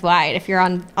 4 inches wide. If you're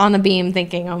on the beam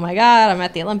thinking, oh my God, I'm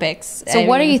at the Olympics. So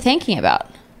what are you thinking about?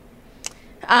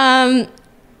 Like,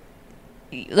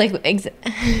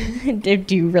 do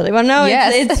you really want to know?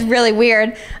 Yes. It's really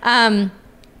weird.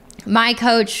 My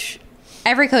coach,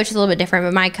 every coach is a little bit different,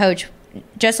 but my coach,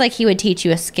 just like he would teach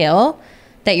you a skill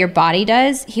that your body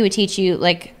does, he would teach you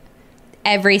like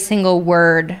every single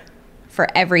word for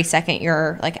every second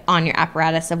you're like on your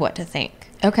apparatus of what to think.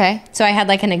 Okay. So I had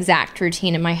like an exact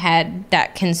routine in my head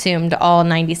that consumed all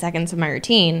 90 seconds of my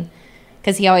routine.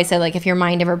 Because he always said, like, if your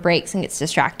mind ever breaks and gets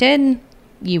distracted,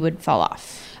 you would fall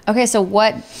off. Okay, so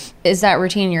what is that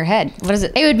routine in your head? What is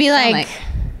it? It would be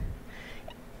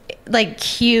like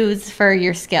cues for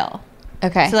your skill.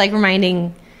 Okay. So like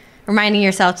reminding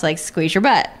yourself to like squeeze your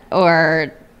butt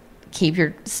or keep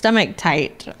your stomach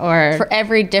tight, or for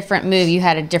every different move you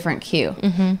had a different cue.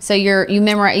 Mm-hmm. So you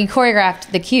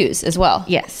choreographed the cues as well.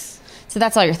 Yes. So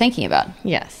that's all you're thinking about.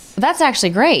 Yes. That's actually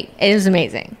great. It is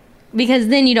amazing because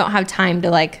then you don't have time to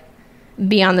like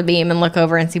be on the beam and look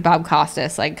over and see Bob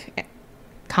Costas like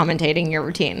commentating your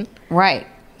routine. Right.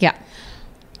 Yeah.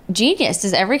 Genius.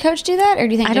 Does every coach do that, or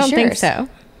do you think I don't think so.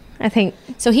 I think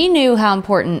so. He knew how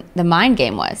important the mind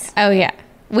game was. Oh yeah.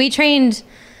 We trained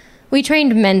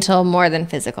mental more than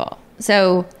physical.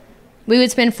 So we would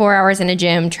spend 4 hours in a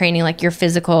gym training like your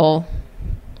physical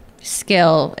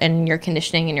skill and your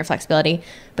conditioning and your flexibility.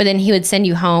 But then he would send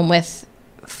you home with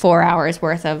 4 hours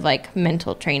worth of like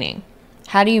mental training.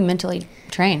 How do you mentally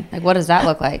train? Like, what does that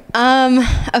look like?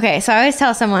 Okay. So I always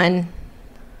tell someone,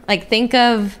 like, think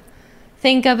of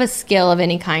a skill of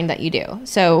any kind that you do.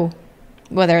 So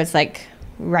whether it's like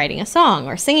writing a song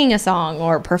or singing a song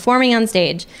or performing on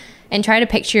stage, and try to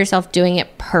picture yourself doing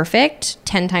it perfect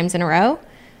 10 times in a row.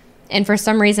 And for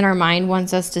some reason, our mind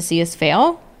wants us to see us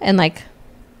fail and like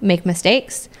make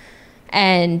mistakes.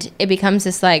 And it becomes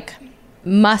this like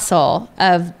muscle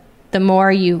of the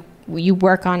more you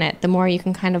work on it, the more you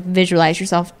can kind of visualize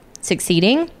yourself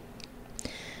succeeding.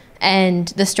 And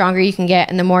the stronger you can get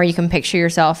and the more you can picture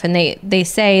yourself. And they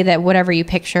say that whatever you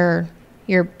picture,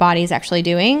 your body's actually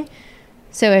doing.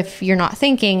 So if you're not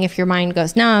thinking, if your mind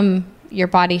goes numb, your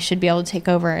body should be able to take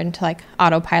over into like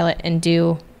autopilot and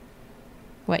do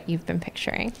what you've been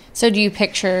picturing. So do you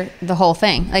picture the whole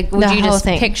thing? Like, would you just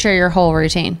picture your whole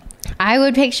routine? I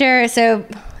would picture, so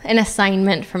an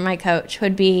assignment from my coach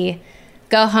would be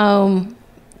go home,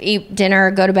 eat dinner,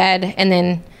 go to bed, and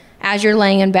then as you're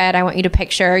laying in bed, I want you to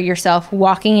picture yourself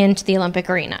walking into the Olympic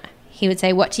arena. He would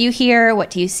say, what do you hear? What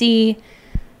do you see?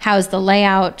 How's the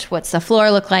layout? What's the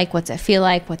floor look like? What's it feel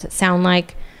like? What's it sound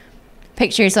like?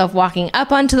 Picture yourself walking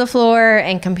up onto the floor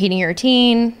and competing your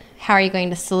routine. how are you going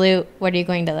to salute? What are you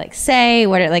going to like say?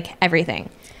 What are like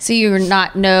everything? So you're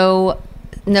not, no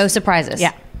surprises.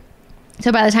 Yeah.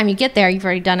 So by the time you get there, you've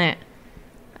already done it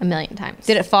a million times.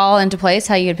 Did it fall into place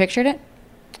how you had pictured it?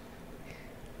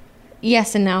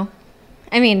 Yes and no.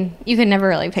 I mean, you could never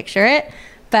really picture it,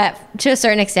 but to a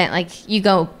certain extent, like you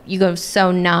go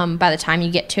so numb by the time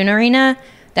you get to an arena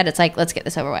that it's like, let's get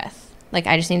this over with. Like,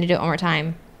 I just need to do it one more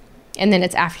time. And then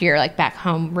it's after you're like back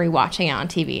home rewatching it on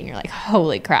TV and you're like,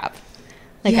 holy crap.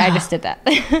 Like, I just did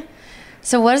that.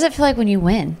 So what does it feel like when you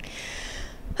win?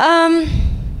 A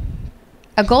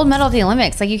gold medal at the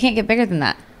Olympics. Like, you can't get bigger than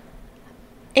that.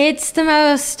 It's the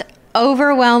most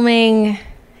overwhelming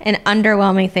and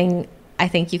underwhelming thing I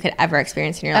think you could ever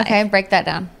experience in your life. Okay, break that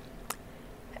down.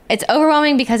 It's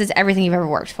overwhelming because it's everything you've ever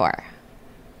worked for.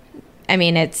 I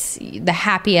mean, it's the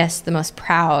happiest, the most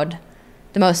proud,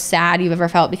 the most sad you've ever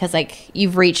felt because, like,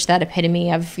 you've reached that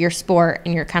epitome of your sport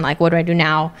and you're kind of like, what do I do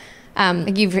now?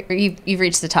 Like you've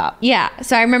reached the top. Yeah.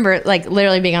 So I remember, like,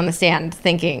 literally being on the stand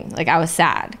thinking, like, I was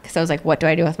sad because I was like, what do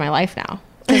I do with my life now?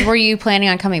 Were you planning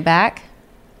on coming back?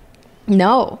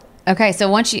 No. Okay, so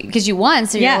once because you won,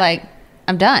 so you're like,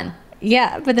 I'm done.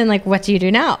 Yeah, but then, like, what do you do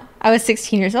now? I was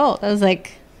 16 years old. I was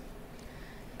like,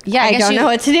 I don't know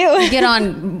what to do. You get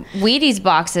on Wheaties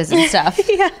boxes and stuff.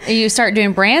 And you start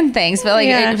doing brand things. But, like,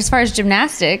 as far as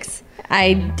gymnastics,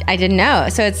 I didn't know.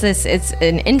 So it's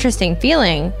an interesting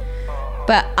feeling,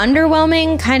 but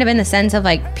underwhelming kind of in the sense of,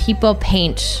 like, people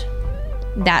paint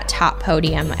that top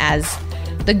podium as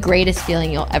the greatest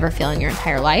feeling you'll ever feel in your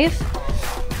entire life.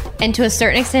 And to a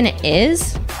certain extent it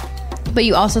is, but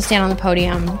you also stand on the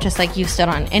podium just like you stood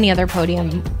on any other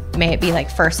podium. May it be like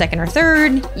first, second, or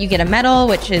third. You get a medal,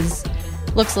 which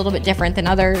looks a little bit different than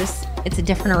others. It's a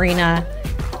different arena,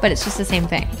 but it's just the same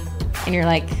thing. And you're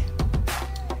like,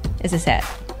 is this it?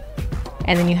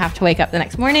 And then you have to wake up the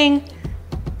next morning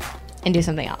and do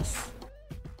something else.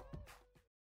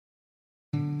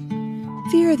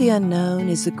 Fear of the unknown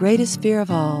is the greatest fear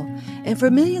of all, and for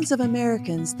millions of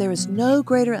Americans, there is no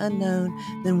greater unknown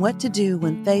than what to do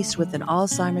when faced with an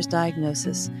Alzheimer's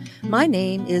diagnosis. My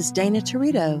name is Dana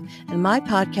Torito, and my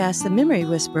podcast, The Memory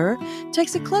Whisperer,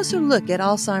 takes a closer look at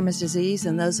Alzheimer's disease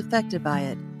and those affected by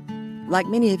it. Like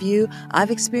many of you,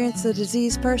 I've experienced the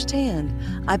disease firsthand.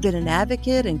 I've been an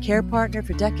advocate and care partner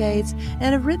for decades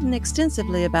and have written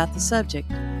extensively about the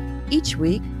subject. Each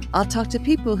week, I'll talk to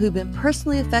people who've been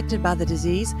personally affected by the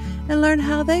disease and learn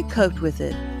how they coped with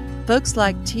it. Folks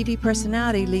like TV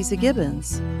personality Lisa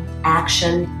Gibbons.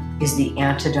 Action is the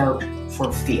antidote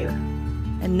for fear.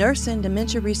 And nurse and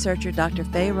dementia researcher Dr.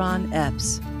 Fayron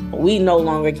Epps. We no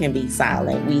longer can be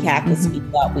silent. We have to speak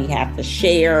up. We have to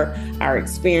share our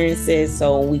experiences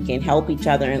so we can help each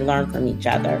other and learn from each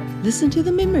other. Listen to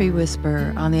The Memory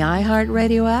Whisperer on the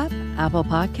iHeartRadio app, Apple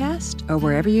Podcast, or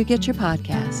wherever you get your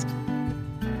podcast.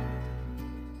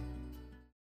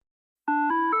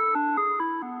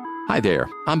 Hi there,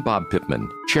 I'm Bob Pittman,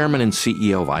 Chairman and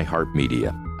CEO of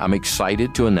iHeartMedia. I'm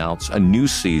excited to announce a new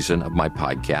season of my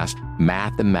podcast,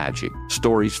 Math and Magic,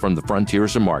 Stories from the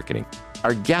Frontiers of Marketing.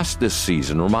 Our guests this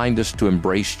season remind us to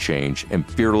embrace change and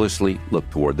fearlessly look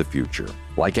toward the future.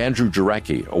 Like Andrew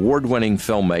Jarecki, award-winning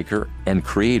filmmaker and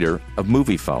creator of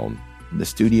MoviePhone. The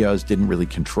studios didn't really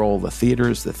control the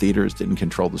theaters didn't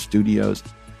control the studios.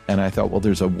 And I thought, well,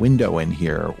 there's a window in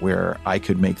here where I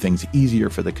could make things easier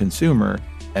for the consumer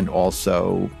and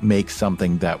also make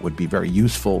something that would be very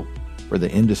useful for the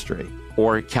industry.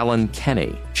 Or Kellen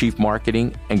Kenny, Chief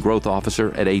Marketing and Growth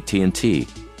Officer at AT&T,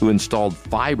 who installed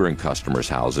fiber in customers'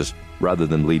 houses rather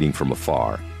than leading from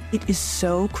afar. It is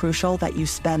so crucial that you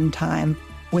spend time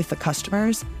with the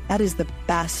customers. That is the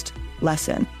best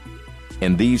lesson.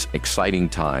 In these exciting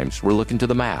times, we're looking to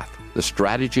the math, the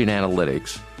strategy and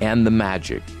analytics, and the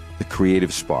magic, the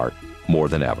creative spark, more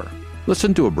than ever.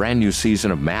 Listen to a brand new season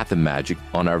of Math and Magic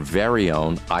on our very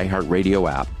own iHeartRadio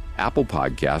app, Apple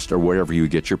Podcast, or wherever you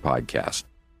get your podcast.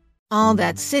 All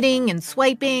that sitting and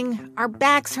swiping, our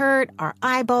backs hurt, our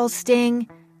eyeballs sting.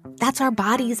 That's our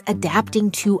bodies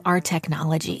adapting to our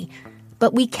technology.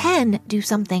 But we can do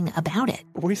something about it.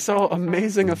 We saw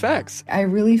amazing effects. I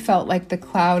really felt like the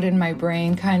cloud in my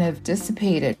brain kind of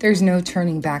dissipated. There's no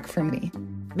turning back for me.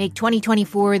 Make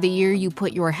 2024 the year you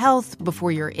put your health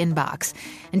before your inbox.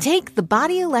 And take the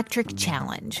Body Electric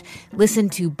Challenge. Listen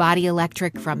to Body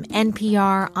Electric from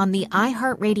NPR on the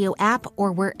iHeartRadio app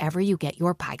or wherever you get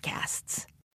your podcasts.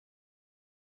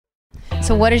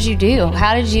 So what did you do?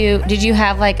 Did you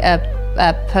have like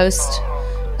a post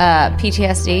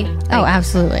PTSD? Like, oh,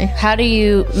 absolutely. How do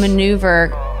you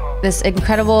maneuver this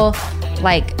incredible,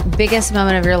 like, biggest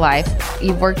moment of your life?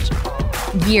 You've worked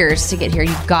years to get here.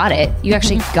 You got it. You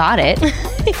actually got it.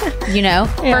 You know,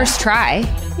 first try.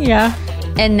 Yeah.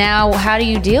 And now, how do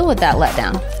you deal with that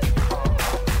letdown?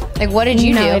 Like, what did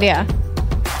you do? No idea.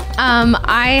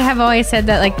 I have always said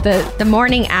that, like, the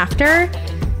morning after,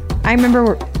 I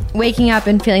remember waking up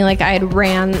and feeling like I had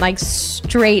ran, like,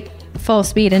 straight full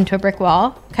speed into a brick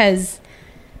wall, because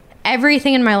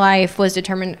everything in my life was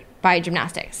determined by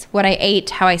gymnastics. What I ate,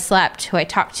 how I slept, who I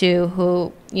talked to,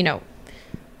 who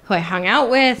I hung out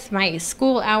with, my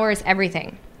school hours,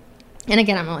 everything. And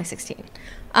again, I'm only 16.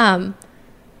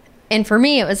 And for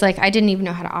me, it was like, I didn't even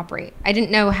know how to operate. I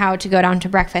didn't know how to go down to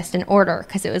breakfast and order,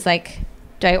 because it was like,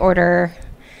 do I order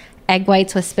egg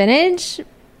whites with spinach?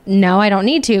 No, I don't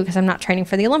need to, because I'm not training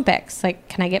for the Olympics. Like,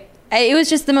 can I get... It was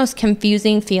just the most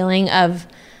confusing feeling of,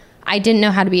 I didn't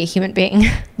know how to be a human being.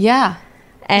 Yeah.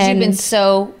 And you've been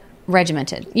so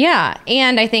regimented. Yeah.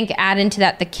 And I think add into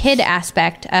that the kid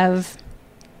aspect of,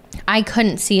 I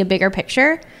couldn't see a bigger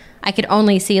picture. I could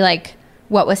only see, like,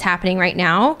 what was happening right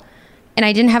now. And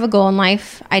I didn't have a goal in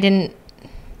life. I didn't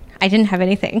have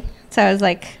anything. So I was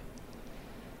like,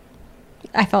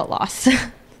 I felt lost.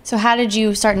 So how did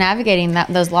you start navigating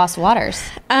those lost waters?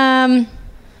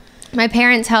 My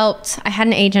parents helped. I had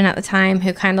an agent at the time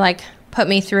who kind of like put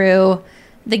me through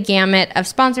the gamut of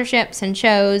sponsorships and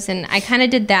shows. And I kind of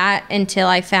did that until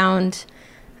I found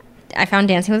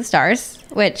Dancing with the Stars,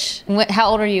 which... How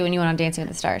old were you when you went on Dancing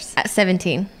with the Stars? At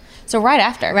 17. So right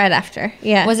after,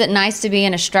 yeah. Was it nice to be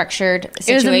in a structured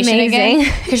situation it was amazing.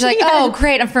 again? Because you're like, oh,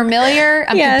 great, I'm familiar,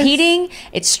 I'm competing,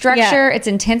 it's structure, it's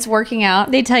intense working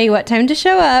out. They tell you what time to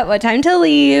show up, what time to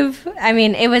leave. I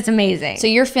mean, it was amazing. So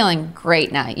you're feeling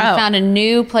great now. You found a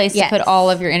new place to put all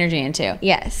of your energy into.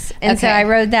 Yes. And so I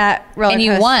rode that roller coaster.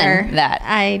 And you won that.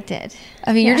 I did.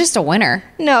 I mean, you're just a winner.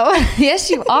 No. Yes,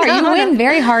 you are. You win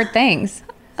very hard things.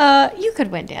 You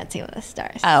could win Dancing with the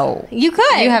Stars. Oh. You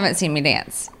could. You haven't seen me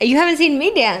dance. You haven't seen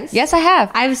me dance? Yes, I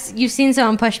have. You've seen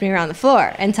someone push me around the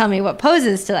floor and tell me what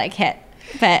poses to, like, hit.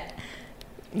 But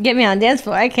get me on the dance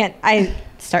floor, I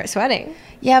start sweating.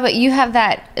 Yeah, but you have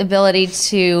that ability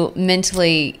to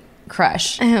mentally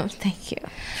crush. Oh, thank you.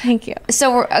 Thank you.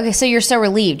 So you're so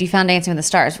relieved you found Dancing with the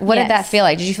Stars. What did that feel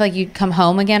like? Did you feel like you'd come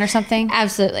home again or something?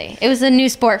 Absolutely. It was a new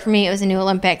sport for me. It was a new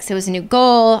Olympics. It was a new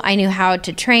goal. I knew how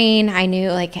to train. I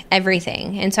knew, like,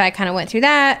 everything. And so I kind of went through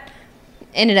that,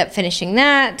 ended up finishing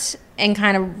that, and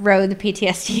kind of rode the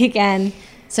PTSD again.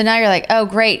 So now you're like, oh,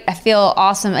 great, I feel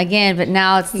awesome again, but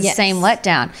now it's the same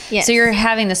letdown. Yes. So you're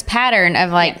having this pattern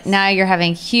of, like, now you're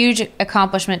having huge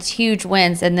accomplishments, huge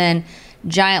wins, and then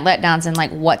giant letdowns, and,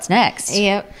 like, what's next?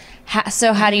 Yep.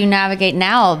 So how do you navigate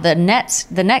now the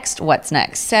next what's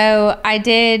next? So I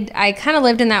kind of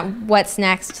lived in that what's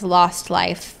next lost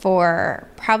life for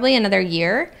probably another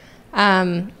year.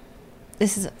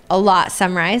 This is a lot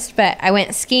summarized, but I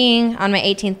went skiing on my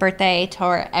 18th birthday,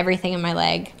 tore everything in my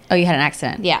leg. Oh, you had an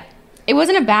accident? Yeah. It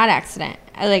wasn't a bad accident.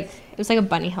 It was like a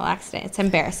bunny hill accident. It's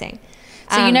embarrassing.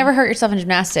 So you never hurt yourself in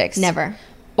gymnastics? Never.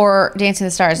 Or Dancing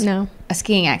with the Stars? No. A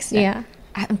skiing accident? Yeah.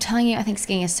 I'm telling you, I think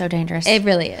skiing is so dangerous. It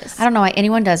really is. I don't know why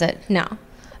anyone does it. No.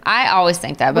 I always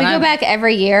think that. But we go back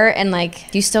every year and,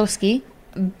 like... Do you still ski?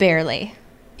 Barely.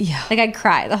 Yeah. Like, I'd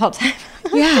cry the whole time.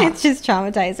 Yeah. It's just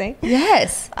traumatizing.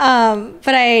 Yes.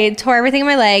 But I tore everything in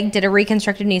my leg, did a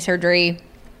reconstructive knee surgery,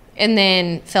 and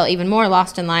then felt even more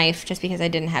lost in life just because I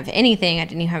didn't have anything. I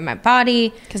didn't even have my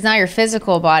body. Because now your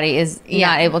physical body is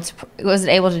not able to... Was it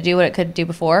able to do what it could do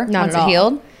before? Not once at all. It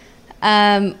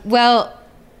healed? Well...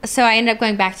 So I ended up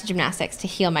going back to gymnastics to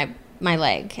heal my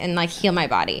leg and, like, heal my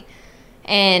body.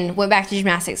 And went back to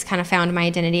gymnastics, kind of found my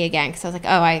identity again, because I was like,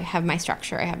 oh, I have my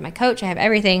structure. I have my coach. I have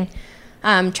everything.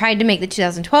 Tried to make the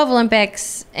 2012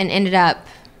 Olympics and ended up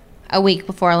a week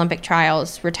before Olympic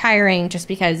trials retiring just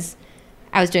because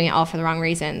I was doing it all for the wrong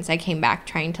reasons. I came back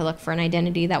trying to look for an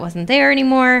identity that wasn't there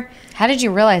anymore. How did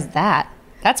you realize that?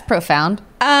 That's profound.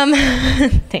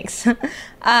 Thanks.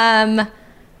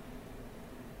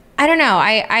 I don't know.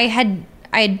 I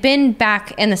had been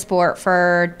back in the sport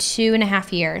for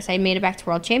 2.5 years. I made it back to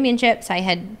World Championships. I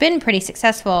had been pretty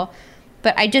successful,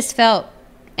 but I just felt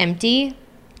empty.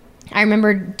 I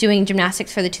remember doing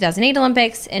gymnastics for the 2008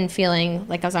 Olympics and feeling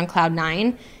like I was on cloud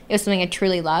 9. It was something I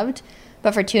truly loved.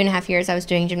 But for 2.5 years, I was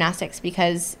doing gymnastics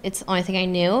because it's the only thing I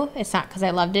knew. It's not because I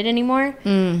loved it anymore.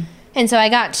 And so I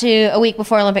got to a week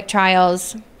before Olympic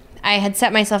trials. I had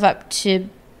set myself up to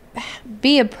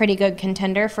be a pretty good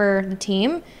contender for the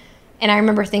team. And I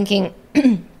remember thinking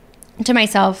to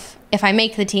myself, if I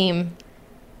make the team,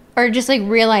 or just like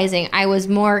realizing I was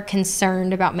more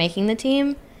concerned about making the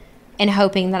team and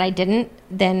hoping that I didn't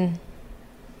than...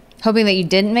 Hoping that you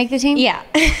didn't make the team? Yeah.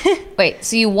 Wait,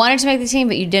 so you wanted to make the team,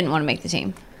 but you didn't want to make the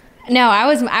team? No, I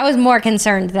was more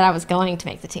concerned that I was going to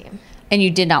make the team. And you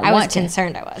did not want to. I was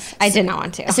concerned I was. I did not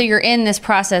want to. So you're in this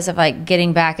process of like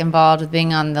getting back involved with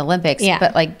being on the Olympics,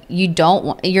 but like you don't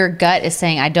want, your gut is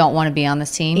saying, I don't want to be on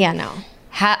this team. Yeah, no.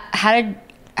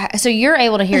 So you're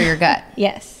able to hear your gut?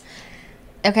 Yes.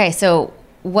 Okay, so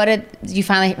you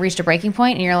finally reached a breaking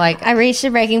point and you're like... I reached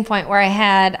a breaking point where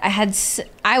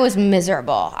I was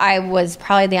miserable. I was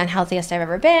probably the unhealthiest I've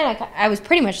ever been. I was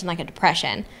pretty much in like a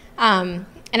depression. And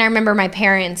I remember my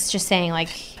parents just saying like...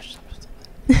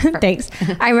 Thanks.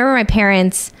 I remember my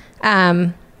parents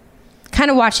kind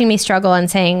of watching me struggle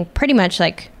and saying pretty much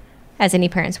like, as any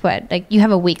parents would, like, you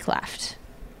have a week left.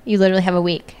 You literally have a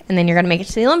week. And then you're going to make it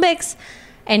to the Olympics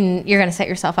and you're going to set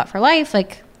yourself up for life.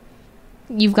 Like,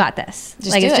 you've got this.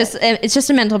 It's just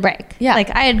a mental break. Yeah.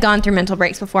 Like, I had gone through mental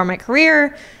breaks before my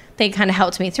career. They kind of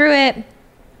helped me through it.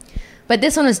 But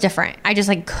this one was different. I just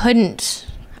like couldn't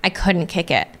kick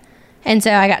it. And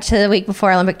so I got to the week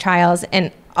before Olympic trials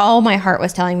and all my heart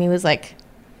was telling me was like,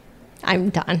 I'm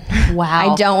done.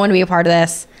 Wow. I don't want to be a part of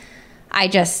this. I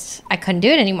couldn't do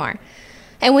it anymore.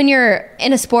 And when you're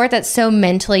in a sport that's so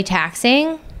mentally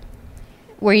taxing,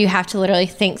 where you have to literally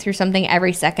think through something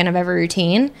every second of every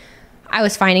routine, I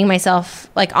was finding myself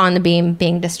like on the beam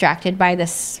being distracted by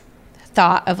this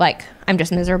thought of like, I'm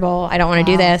just miserable. I don't want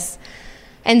to do this.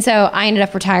 And so I ended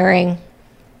up retiring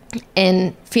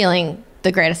and feeling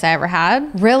the greatest I ever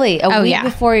had. Really? A week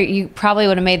before you probably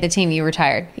would have made the team, you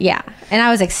retired. Yeah. And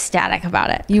I was ecstatic about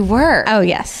it. You were? Oh,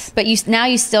 yes. But now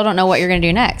you still don't know what you're going to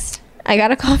do next. I got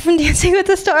a call from Dancing with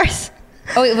the Stars.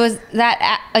 Oh, it was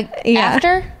that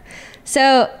after?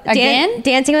 So again?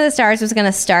 Dancing with the Stars was going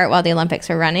to start while the Olympics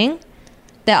were running.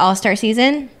 The All-Star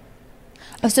season.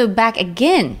 Oh, so back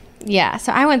again. Yeah.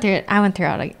 So I went through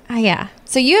it. Yeah.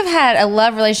 So you have had a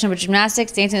love relationship with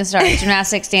gymnastics, Dancing with the Stars,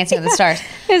 gymnastics, Dancing with the Stars.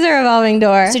 It's a revolving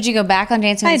door. So did you go back on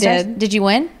Dancing with the Stars? Did you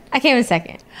win? I came in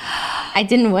second. I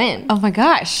didn't win. Oh my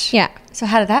gosh. Yeah. So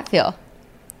how did that feel?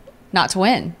 Not to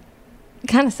win. It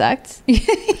kind of sucked.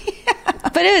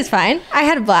 But it was fine. I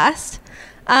had a blast.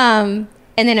 And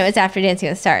then it was after Dancing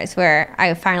with the Stars where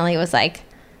I finally was like,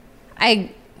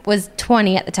 I was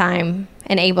 20 at the time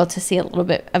and able to see a little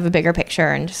bit of a bigger picture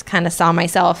and just kind of saw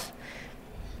myself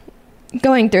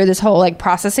going through this whole like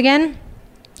process again.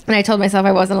 And I told myself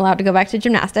I wasn't allowed to go back to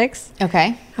gymnastics.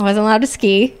 Okay. I wasn't allowed to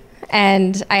ski.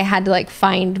 And I had to like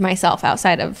find myself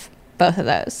outside of both of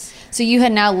those. So you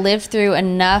had now lived through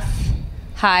enough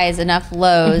highs, enough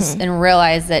lows, and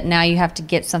realized that now you have to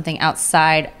get something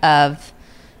outside of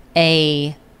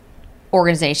a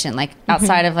organization, like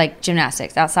outside of like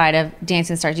gymnastics, outside of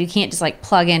Dancing with the Stars. You can't just like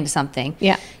plug into something.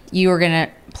 Yeah. You are going to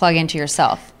plug into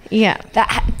yourself. Yeah.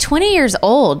 That 20 years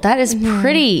old, that is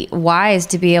pretty wise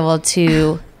to be able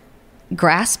to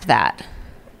grasp that.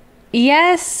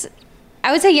 Yes.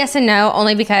 I would say yes and no,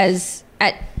 only because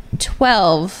at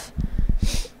 12,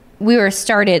 we were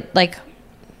starting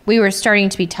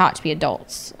to be taught to be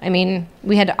adults. I mean,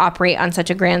 we had to operate on such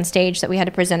a grand stage that we had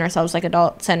to present ourselves like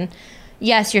adults. And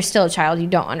yes, you're still a child. You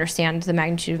don't understand the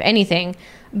magnitude of anything.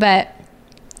 But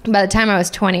by the time I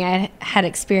was 20, I had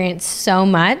experienced so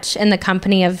much in the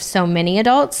company of so many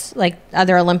adults, like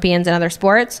other Olympians and other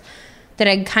sports, that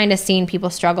I'd kind of seen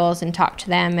people's struggles and talked to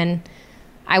them. And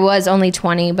I was only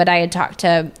 20, but I had talked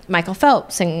to Michael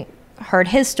Phelps and heard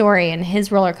his story and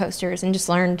his roller coasters and just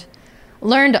learned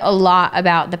a lot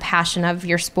about the passion of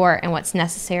your sport and what's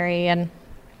necessary, and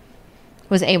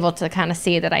was able to kind of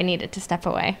see that I needed to step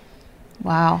away.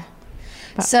 Wow.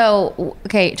 So,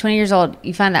 okay, 20 years old,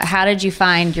 you find that. How did you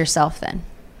find yourself then?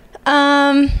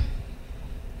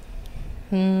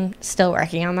 Still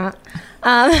working on that.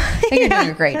 I think you're doing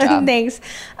a great job. Thanks.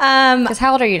 Because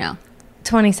how old are you now?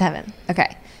 27.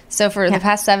 Okay. So for the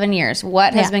past 7 years,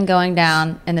 what has been going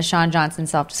down in the Shawn Johnson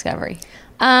self-discovery?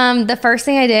 The first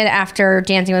thing I did after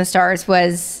Dancing with the Stars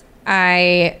was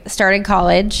I started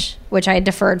college, which I had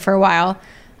deferred for a while.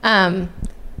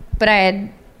 But I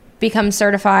had become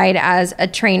certified as a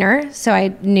trainer, so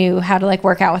I knew how to like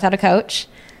work out without a coach.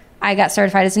 I got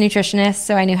certified as a nutritionist,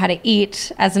 so I knew how to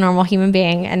eat as a normal human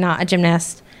being and not a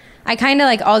gymnast. I kind of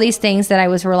like all these things that I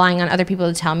was relying on other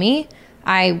people to tell me,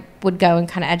 I would go and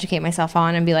kind of educate myself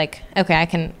on and be like, okay, I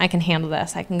can handle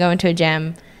this. I can go into a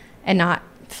gym and not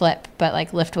flip, but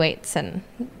like lift weights and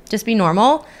just be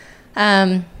normal.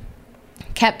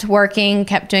 Kept working,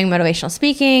 kept doing motivational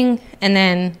speaking, and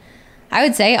then I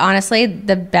would say, honestly,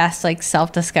 the best like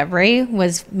self-discovery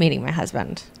was meeting my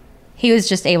husband. He was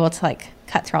just able to like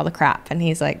cut through all the crap, and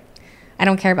he's like, I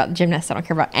don't care about the gymnast. I don't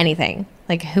care about anything.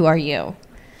 Like, who are you?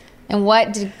 And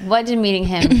what did meeting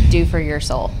him do for your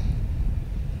soul?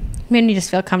 Made me just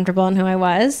feel comfortable in who I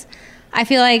was. I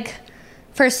feel like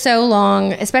for so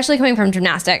long, especially coming from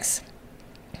gymnastics.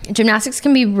 Gymnastics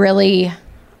can be really,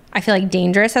 I feel like,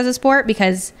 dangerous as a sport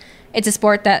because it's a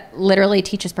sport that literally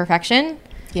teaches perfection.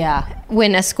 Yeah.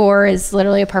 When a score is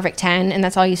literally a perfect 10 and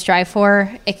that's all you strive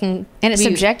for, it can... And it's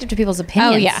subjective to people's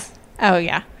opinions. Oh, yeah. Oh,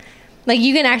 yeah. Like,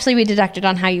 you can actually be deducted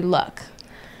on how you look.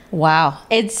 Wow.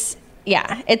 It's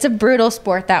a brutal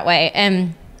sport that way.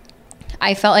 And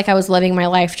I felt like I was living my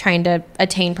life trying to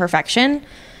attain perfection.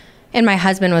 And my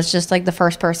husband was just like the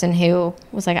first person who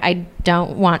was like, I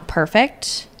don't want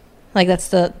perfect. Like, that's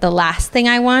the last thing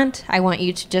I want. I want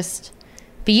you to just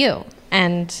be you.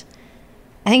 And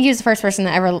I think he was the first person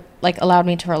that ever like allowed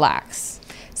me to relax.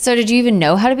 So did you even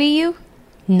know how to be you?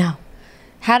 No.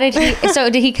 How did he, so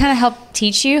did he kind of help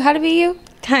teach you how to be you?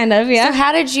 Kind of, yeah. So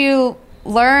how did you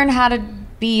learn how to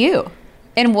be you?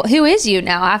 And who is you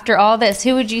now after all this?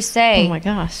 Who would you say? Oh my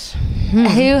gosh. Who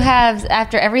has,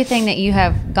 after everything that you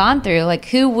have gone through, like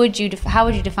how would you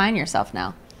define yourself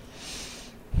now?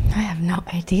 I have no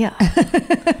idea.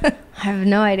 I have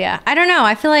no idea. I don't know.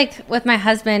 I feel like with my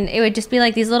husband, it would just be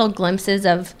like these little glimpses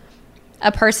of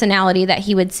a personality that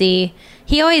he would see.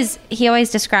 He always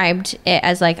described it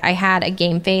as like I had a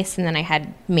game face and then I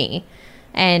had me.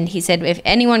 And he said if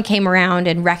anyone came around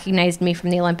and recognized me from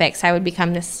the Olympics, I would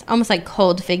become this almost like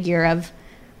cold figure of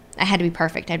I had to be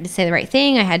perfect. I had to say the right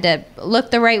thing. I had to look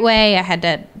the right way. I had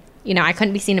to, I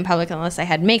couldn't be seen in public unless I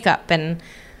had makeup. And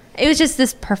it was just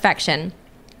this perfection.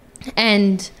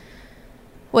 And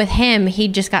with him, he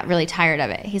just got really tired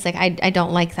of it. He's like, I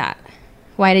don't like that.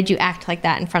 Why did you act like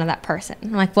that in front of that person?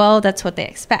 I'm like, well, that's what they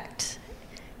expect.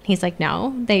 He's like,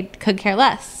 no, they could care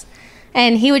less.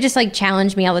 And he would just like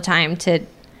challenge me all the time to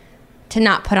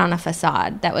not put on a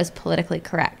facade that was politically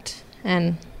correct.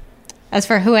 And as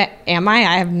for who am I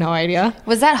have no idea.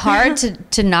 Was that hard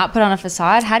to not put on a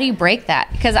facade? How do you break that?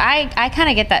 Because I kind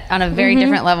of get that on a very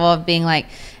different level of being like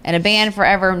in a band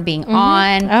forever and being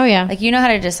on. Oh, yeah. Like, you know how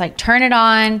to just like turn it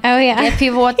on. Oh, yeah. Give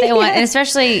people what they want. And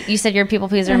especially, you said you're a people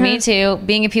pleaser. Me too.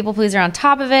 Being a people pleaser on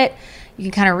top of it, you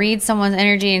can kind of read someone's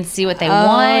energy and see what they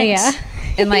want. Yeah.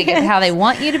 And like how they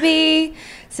want you to be.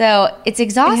 So it's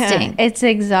exhausting. Yeah, it's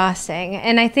exhausting.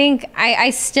 And I think I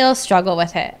still struggle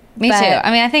with it. Me too.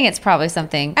 I mean, I think it's probably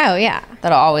something. Oh, yeah.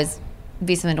 That'll always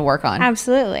be something to work on.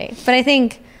 Absolutely. But I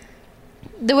think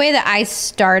the way that I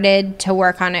started to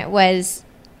work on it was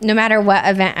no matter what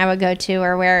event I would go to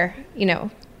or where,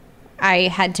 I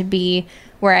had to be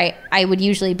where I would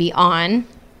usually be on,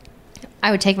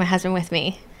 I would take my husband with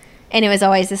me. And it was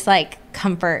always this like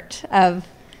comfort of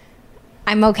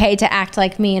I'm okay to act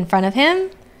like me in front of him.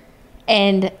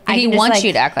 And he wants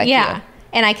you to act like you. Yeah.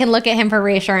 And I can look at him for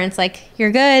reassurance, like,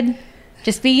 you're good,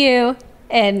 just be you.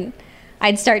 And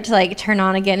I'd start to like turn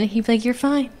on again and he'd be like, you're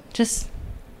fine, just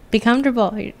be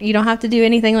comfortable. You don't have to do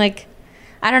anything like,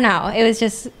 I don't know. It was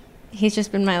just, he's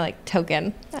just been my like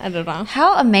token. I don't know.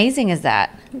 How amazing is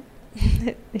that?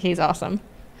 He's awesome.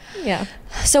 Yeah.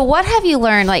 So what have you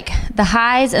learned, like the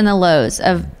highs and the lows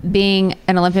of being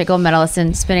an Olympic gold medalist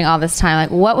and spending all this time?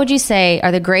 Like, what would you say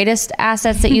are the greatest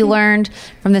assets that you learned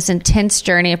from this intense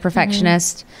journey of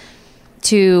perfectionist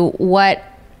to what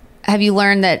have you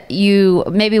learned that you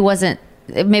maybe it was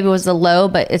a low,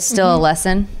 but it's still a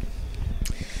lesson?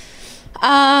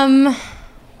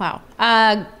 Wow.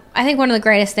 I think one of the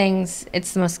greatest things,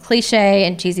 it's the most cliche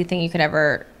and cheesy thing you could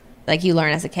ever, like, you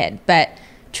learn as a kid, but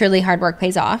truly hard work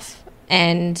pays off,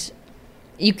 and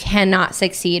you cannot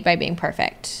succeed by being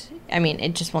perfect. I mean,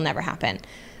 it just will never happen.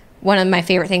 One of my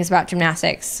favorite things about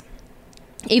gymnastics,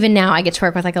 even now I get to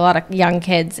work with like a lot of young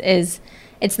kids, is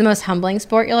it's the most humbling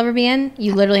sport you'll ever be in.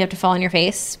 You literally have to fall on your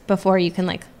face before you can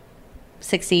like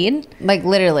succeed. Like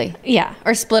literally. Yeah.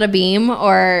 Or split a beam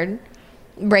or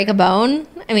break a bone.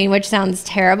 I mean, which sounds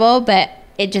terrible, but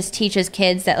it just teaches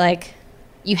kids that like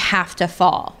you have to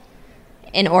fall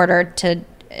in order to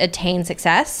attain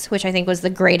success, which I think was the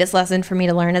greatest lesson for me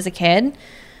to learn as a kid.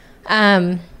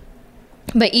 But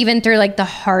even through like the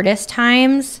hardest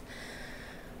times,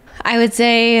 I would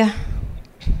say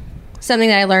something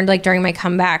that I learned like during my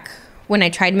comeback when I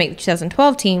tried to make the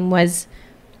 2012 team was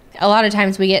a lot of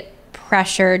times we get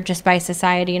pressured just by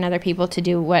society and other people to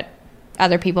do what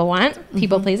other people want,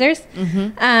 people pleasers.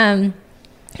 I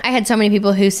had so many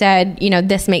people who said,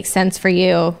 this makes sense for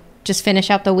you. Just finish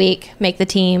out the week, make the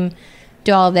team,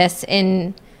 do all of this.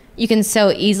 And you can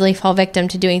so easily fall victim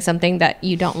to doing something that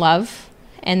you don't love.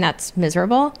 And that's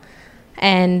miserable.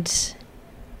 And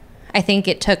I think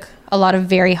it took a lot of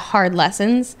very hard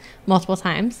lessons multiple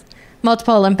times,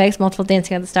 multiple Olympics, multiple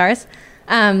Dancing with the Stars,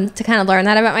 to kind of learn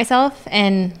that about myself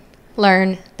and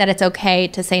learn that it's okay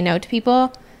to say no to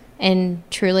people and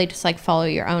truly just like follow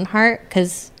your own heart.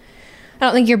 Because I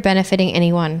don't think you're benefiting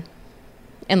anyone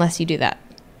unless you do that.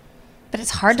 But it's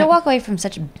hard to walk away from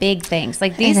such big things.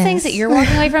 Like these things that you're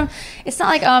walking away from, it's not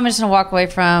like, oh, I'm just going to walk away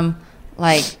from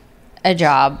like a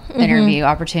job interview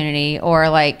opportunity or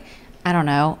like, I don't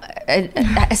know,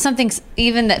 something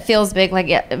even that feels big. Like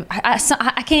I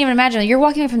can't even imagine. You're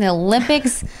walking away from the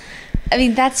Olympics. I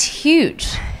mean, that's huge.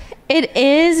 It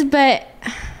is, but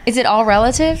is it all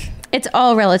relative? It's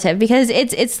all relative because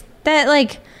it's that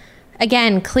like,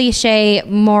 again, cliche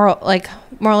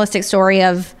moralistic story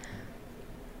of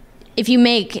if you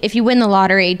win the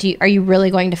lottery, are you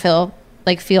really going to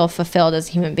feel fulfilled as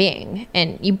a human being?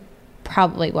 And you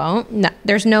probably won't. No,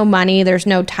 there's no money, there's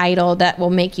no title that will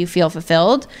make you feel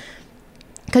fulfilled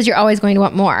because you're always going to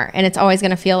want more, and it's always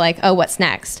going to feel like, oh, what's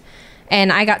next?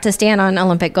 And I got to stand on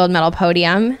Olympic gold medal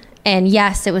podium, and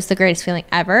yes, it was the greatest feeling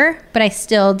ever, but I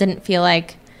still didn't feel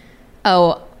like,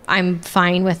 oh, I'm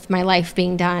fine with my life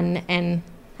being done and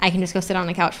I can just go sit on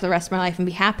the couch for the rest of my life and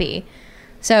be happy.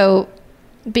 So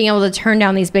being able to turn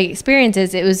down these big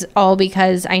experiences, it was all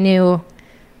because I knew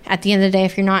at the end of the day,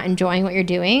 if you're not enjoying what you're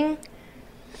doing,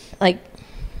 like,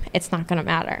 it's not going to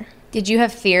matter. Did you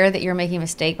have fear that you're making a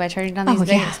mistake by turning down these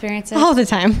big experiences? All the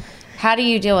time. How do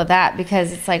you deal with that?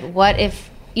 Because it's like, what if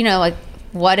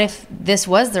this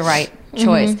was the right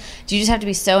choice? Do you just have to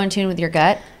be so in tune with your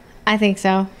gut? I think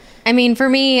so. I mean, for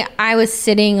me, I was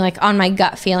sitting like on my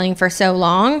gut feeling for so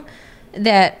long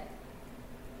that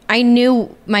I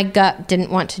knew my gut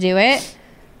didn't want to do it.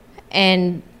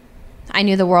 And I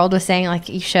knew the world was saying like,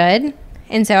 you should.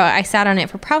 And so I sat on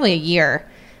it for probably a year.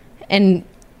 And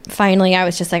finally I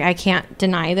was just like, I can't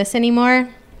deny this anymore.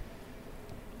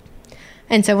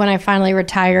 And so when I finally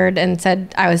retired and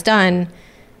said I was done,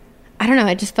 I don't know,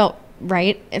 it just felt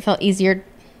right. It felt easier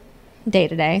day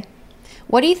to day.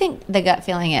 What do you think the gut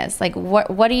feeling is? Like,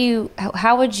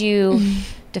 how would you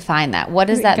define that? What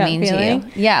does that mean to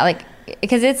you? Yeah, like,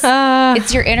 because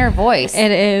it's your inner voice.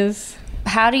 It is.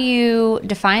 How do you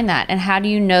define that? And how do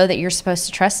you know that you're supposed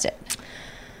to trust it?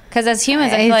 Because as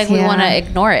humans, I feel like we want to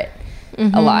ignore it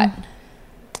a lot.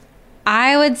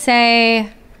 I would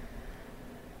say,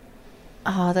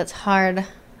 oh, that's hard.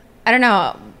 I don't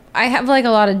know. I have like a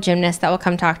lot of gymnasts that will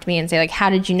come talk to me and say like, how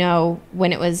did you know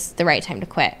when it was the right time to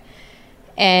quit?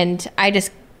 And I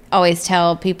just always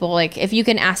tell people, like, if you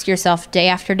can ask yourself day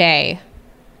after day,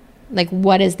 like,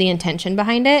 what is the intention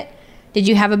behind it? Did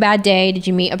you have a bad day? Did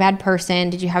you meet a bad person?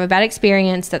 Did you have a bad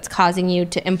experience that's causing you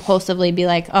to impulsively be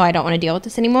like, oh, I don't want to deal with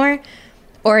this anymore?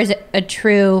 Or is it a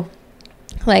true,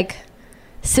 like,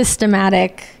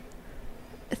 systematic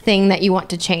thing that you want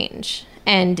to change?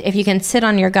 And if you can sit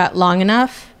on your gut long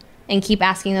enough and keep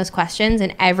asking those questions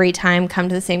and every time come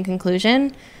to the same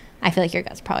conclusion, I feel like your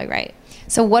gut's probably right.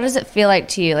 So what does it feel like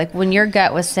to you? Like when your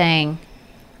gut was saying,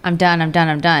 I'm done, I'm done,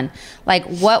 I'm done. Like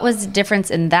what was the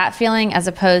difference in that feeling as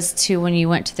opposed to when you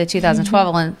went to the 2012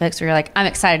 Olympics where you're like, I'm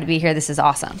excited to be here. This is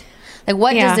awesome. Like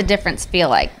what does the difference feel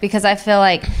like? Because I feel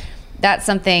like that's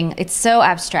something, it's so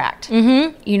abstract,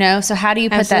 you know? So how do you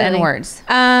put that in words?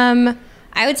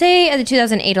 I would say at the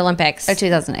 2008 Olympics. Or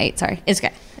 2008, sorry. It's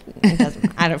okay.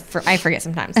 I forget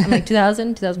sometimes. I'm like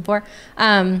 2000, 2004.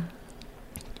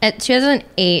 At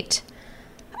 2008,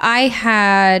 I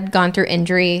had gone through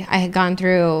injury. I had gone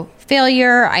through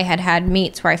failure. I had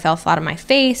meets where I fell flat on my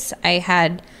face. I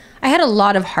had a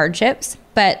lot of hardships,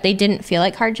 but they didn't feel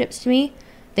like hardships to me.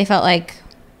 They felt like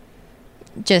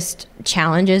just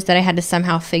challenges that I had to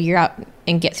somehow figure out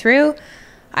and get through.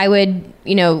 I would,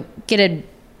 get a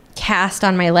cast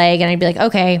on my leg and I'd be like,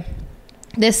 okay,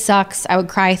 this sucks. I would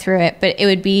cry through it, but it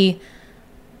would be,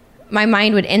 my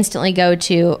mind would instantly go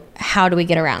to, how do we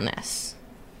get around this?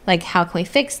 Like, how can we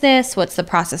fix this? What's the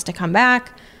process to come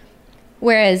back?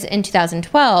 Whereas in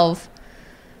 2012,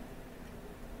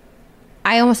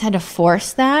 I almost had to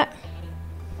force that.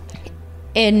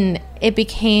 And it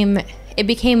became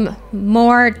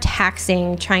more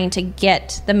taxing trying to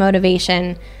get the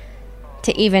motivation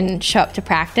to even show up to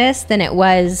practice than it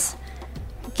was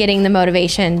getting the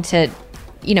motivation to,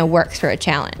 work through a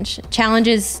challenge.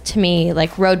 Challenges to me, like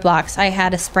roadblocks. I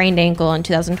had a sprained ankle in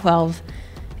 2012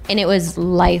 and it was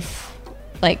life,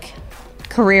 like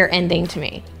career ending to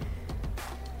me.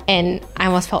 And I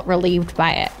almost felt relieved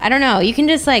by it. I don't know. You can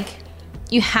just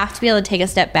you have to be able to take a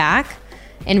step back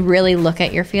and really look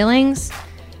at your feelings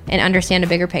and understand a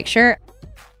bigger picture.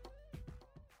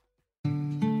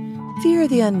 Fear of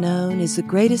the unknown is the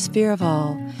greatest fear of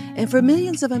all, and for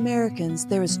millions of Americans,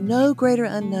 there is no greater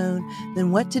unknown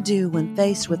than what to do when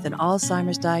faced with an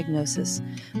Alzheimer's diagnosis.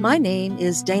 My name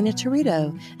is Dana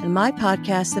Torito, and my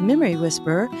podcast, The Memory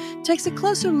Whisperer, takes a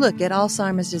closer look at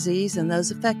Alzheimer's disease and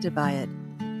those affected by it.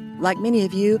 Like many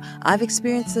of you, I've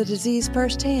experienced the disease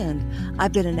firsthand.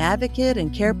 I've been an advocate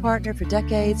and care partner for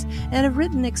decades and have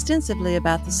written extensively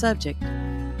about the subject.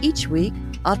 Each week,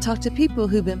 I'll talk to people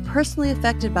who've been personally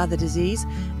affected by the disease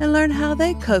and learn how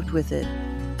they coped with it.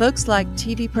 Folks like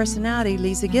TV personality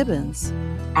Lisa Gibbons.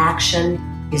 Action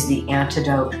is the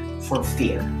antidote for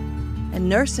fear. And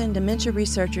nurse and dementia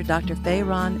researcher Dr.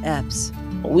 Fayron Epps.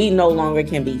 We no longer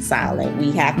can be silent.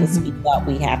 We have to speak up.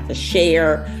 We have to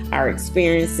share our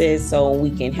experiences so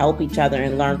we can help each other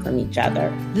and learn from each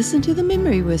other. Listen to The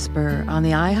Memory Whisperer on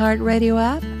the iHeartRadio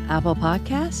app, Apple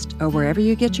Podcast, or wherever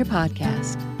you get your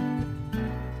podcast.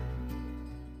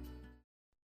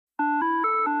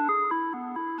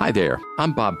 Hi there,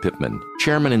 I'm Bob Pittman,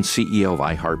 Chairman and CEO of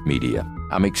iHeartMedia.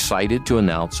 I'm excited to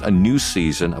announce a new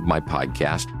season of my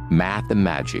podcast, Math and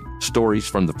Magic, Stories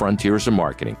from the Frontiers of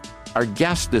Marketing. Our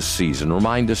guests this season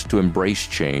remind us to embrace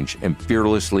change and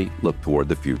fearlessly look toward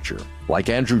the future. Like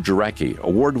Andrew Jarecki,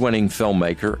 award-winning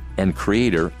filmmaker and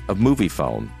creator of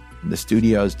Moviefone. The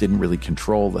studios didn't really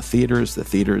control the theaters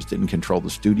didn't control the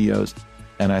studios.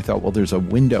 And I thought, well, there's a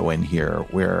window in here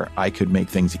where I could make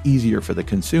things easier for the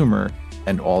consumer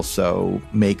and also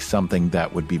make something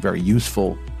that would be very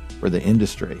useful for the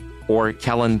industry. Or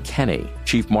Kellen Kenny,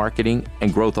 Chief Marketing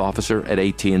and Growth Officer at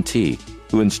AT&T,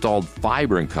 who installed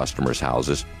fiber in customers'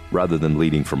 houses rather than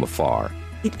leading from afar.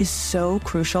 It is so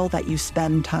crucial that you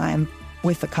spend time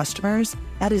with the customers.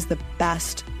 That is the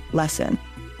best lesson.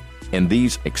 In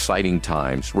these exciting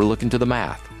times, we're looking to the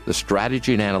math, the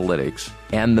strategy and analytics,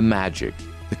 and the magic,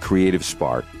 the creative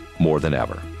spark, more than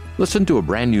ever. Listen to a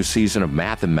brand new season of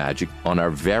Math and Magic on our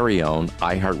very own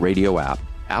iHeartRadio app,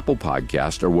 Apple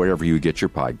Podcast, or wherever you get your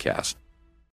podcast.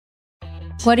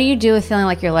 What do you do with feeling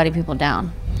like you're letting people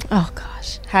down? Oh,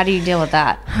 gosh. How do you deal with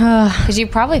that? Because you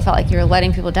probably felt like you were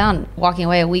letting people down walking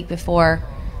away a week before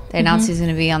they announced who's going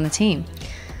to be on the team.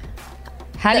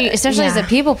 How do you, especially as a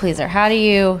people pleaser, how do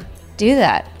you do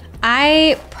that?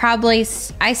 I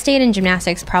stayed in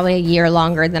gymnastics probably a year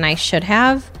longer than I should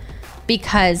have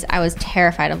because I was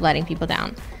terrified of letting people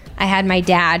down. I had my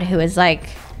dad, who was like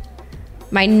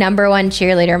my number one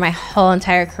cheerleader my whole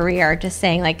entire career, just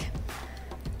saying like,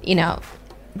 you know,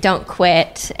 don't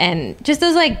quit, and just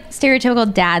those like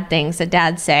stereotypical dad things that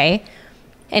dads say.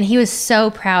 And he was so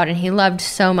proud and he loved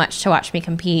so much to watch me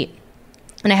compete.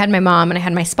 And I had my mom and I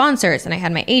had my sponsors and I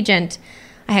had my agent.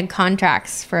 I had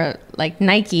contracts for like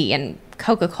Nike and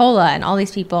Coca-Cola and all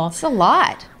these people. It's a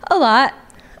lot. A lot.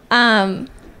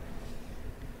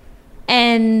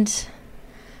 And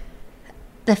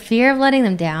the fear of letting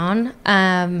them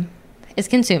down is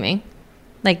consuming.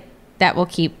 Like, that will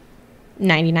keep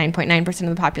 99.9% of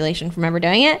the population from ever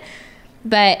doing it.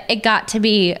 But it got to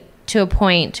be to a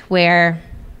point where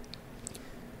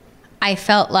I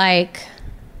felt like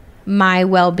my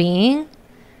well-being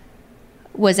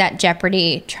was at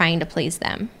jeopardy trying to please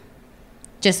them.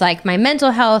 Just like my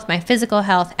mental health, my physical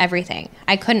health, everything.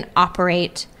 I couldn't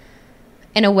operate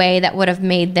in a way that would have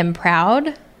made them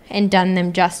proud and done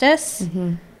them justice.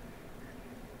 Mm-hmm.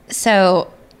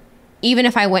 So even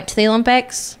if I went to the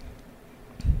Olympics,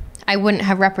 I wouldn't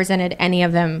have represented any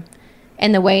of them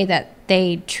in the way that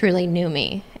they truly knew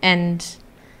me. And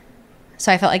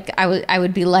so I felt like I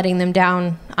would be letting them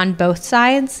down on both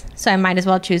sides. So I might as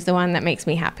well choose the one that makes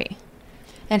me happy.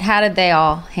 And how did they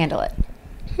all handle it?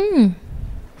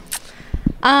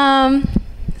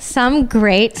 Some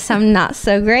great, some not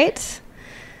so great.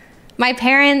 My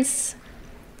parents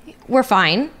were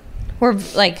fine. Were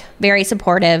like very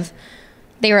supportive.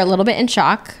 They were a little bit in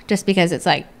shock just because it's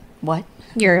like, what?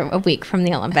 You're a week from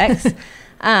the Olympics.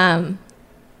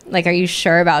 Like, are you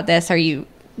sure about this? Are you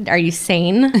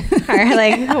sane? Or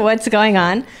like, what's going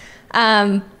on?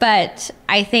 But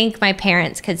I think my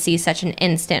parents could see such an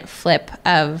instant flip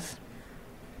of,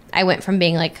 I went from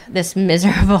being like this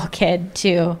miserable kid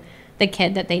to the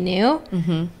kid that they knew.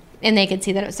 Mm-hmm. And they could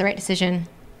see that it was the right decision.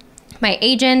 My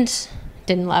agent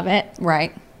didn't love it.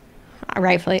 Right.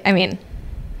 Rightfully. I mean,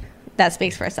 that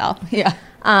speaks for itself. Yeah.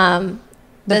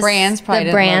 The brands probably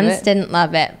didn't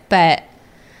love it. But,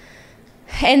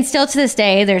 and still to this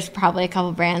day, there's probably a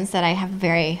couple brands that I have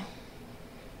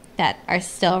that are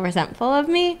still resentful of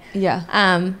me.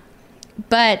 Yeah.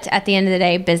 But at the end of the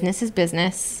day, business is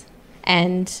business,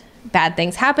 and bad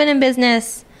things happen in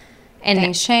business, and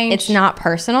things change. It's not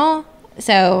personal.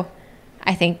 So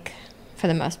I think for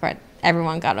the most part,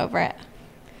 everyone got over it.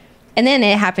 And then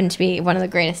it happened to be one of the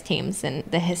greatest teams in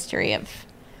the history of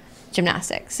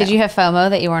gymnastics. So. Did you have FOMO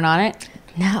that you weren't on it?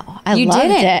 No, I loved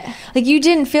it. Like, you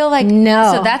didn't feel like...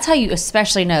 No. So that's how you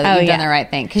especially know that you've done the right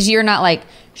thing. Because you're not like,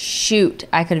 shoot,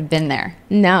 I could have been there.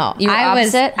 No. You were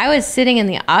opposite? I was sitting in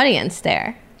the audience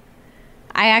there.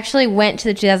 I actually went to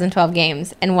the 2012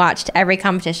 games and watched every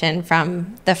competition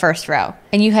from the first row.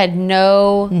 And you had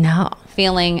no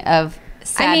feeling of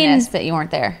sadness that you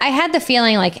weren't there. I had the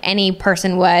feeling like any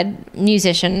person would,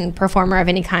 musician, performer of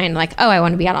any kind, like, oh, I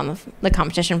want to be out on the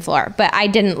competition floor. But I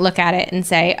didn't look at it and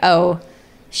say, oh,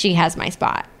 she has my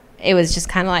spot. It was just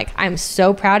kind of like, I'm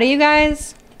so proud of you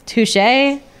guys. Touche.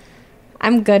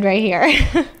 I'm good right here.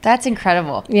 That's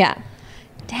incredible. Yeah.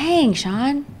 Dang,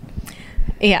 Sean.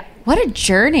 Yeah. What a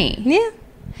journey. Yeah.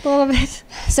 A little bit.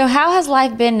 So how has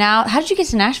life been now? How did you get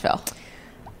to Nashville?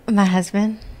 My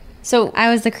husband. So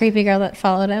I was the creepy girl that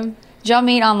followed him. Did y'all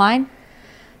meet online?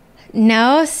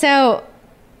 No. So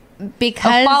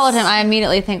because followed him, I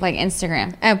immediately think like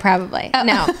Instagram. Oh, probably.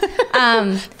 No.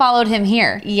 Followed him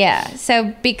here. Yeah.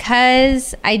 So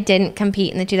because I didn't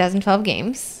compete in the 2012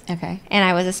 games. Okay. And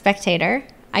I was a spectator,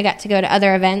 I got to go to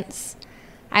other events.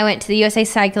 I went to the USA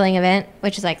Cycling event,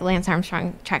 which is like Lance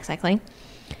Armstrong track cycling.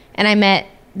 And I met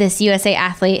this USA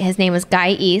athlete. His name was Guy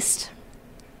East.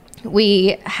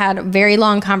 We had a very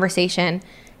long conversation,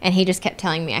 and he just kept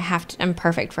telling me I'm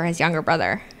perfect for his younger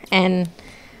brother. And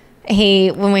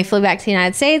when we flew back to the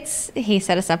United States, he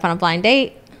set us up on a blind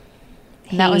date.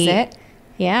 That was it?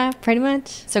 Yeah, pretty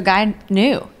much. So Guy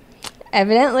knew?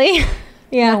 Evidently.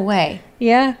 Yeah. No way.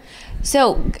 Yeah.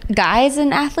 So Guy's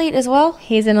an athlete as well?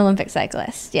 He's an Olympic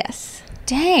cyclist, yes.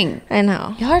 Dang. I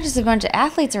know. Y'all are just a bunch of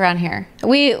athletes around here.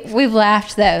 We've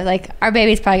laughed, though. Like, our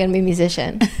baby's probably going to be a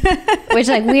musician. Which,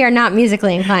 like, we are not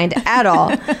musically inclined at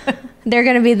all. They're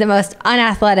going to be the most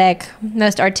unathletic,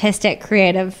 most artistic,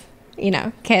 creative,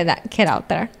 kid out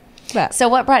there. But so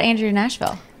what brought Andrew to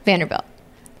Nashville? Vanderbilt.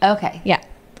 Okay. Yeah.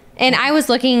 And I was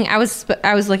looking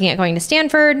at going to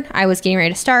Stanford. I was getting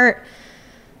ready to start.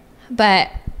 But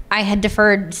I had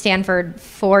deferred Stanford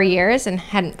 4 years and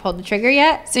hadn't pulled the trigger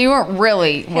yet. So you weren't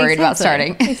really worried about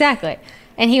starting. Exactly.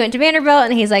 And he went to Vanderbilt,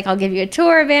 and he's like, I'll give you a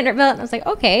tour of Vanderbilt. And I was like,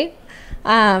 okay.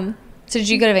 So did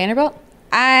you go to Vanderbilt?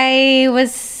 I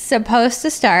was supposed to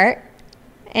start,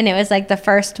 and it was like the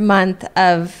first month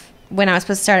of when I was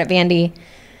supposed to start at Vandy.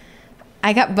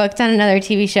 I got booked on another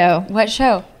TV show. What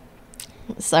show?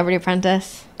 Celebrity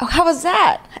Apprentice. Oh, how was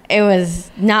that? It was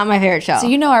not my favorite show. So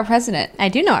you know our president. I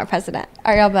do know our president.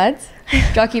 Are y'all buds? Do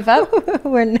y'all keep up?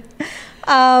 We're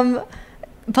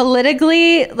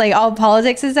politically, like all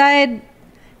politics aside,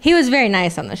 he was very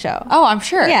nice on the show. Oh, I'm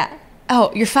sure. Yeah.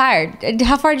 Oh, you're fired.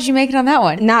 How far did you make it on that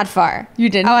one? Not far. You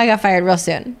didn't? Oh, I got fired real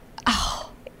soon. Oh.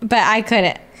 But I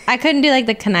couldn't do like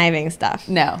the conniving stuff.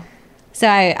 No. So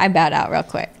I bowed out real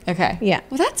quick. Okay. Yeah.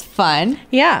 Well, that's fun.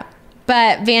 Yeah.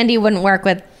 But Vandy wouldn't work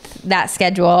with that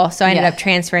schedule, so I ended up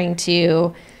transferring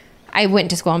to. I went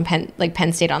to school in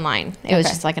Penn State Online. It was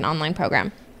just like an online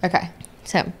program. Okay.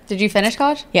 So did you finish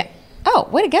college? Yeah. Oh,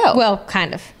 way to go. Well,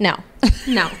 kind of. No.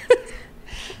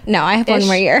 No, I have one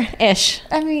more year ish.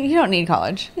 I mean, you don't need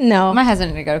college. No, my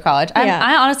husband didn't go to college. Yeah.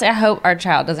 I honestly, I hope our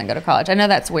child doesn't go to college. I know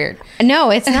that's weird.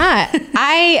 No, it's not.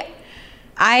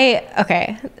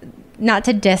 Okay. Not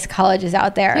to diss colleges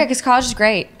out there. Yeah, because college is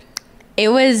great.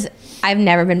 I've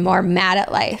never been more mad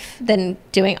at life than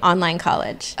doing online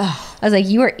college. Oh. I was like,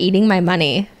 you are eating my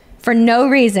money for no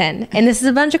reason. And this is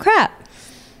a bunch of crap.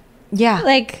 Yeah.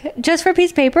 Like, just for a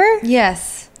piece of paper?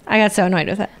 Yes. I got so annoyed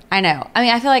with it. I know. I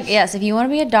mean, I feel like, yes, if you want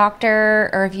to be a doctor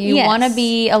or if you want to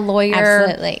be a lawyer.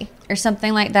 Absolutely. Or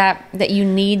something like that you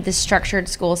need the structured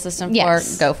school system for,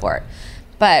 go for it.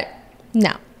 But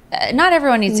no. Not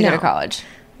everyone needs to go to college.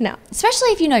 No. Especially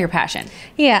if you know your passion.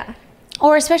 Yeah.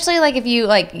 Or especially like if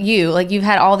you you've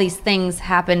had all these things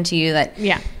happen to you that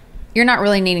you're not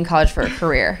really needing college for a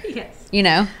career. Yes. You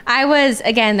know? I was,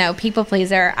 again, though, people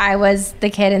pleaser. I was the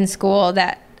kid in school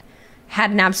that had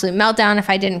an absolute meltdown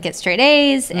if I didn't get straight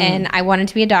A's, and I wanted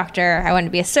to be a doctor. I wanted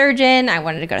to be a surgeon. I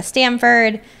wanted to go to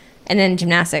Stanford, and then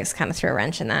gymnastics kind of threw a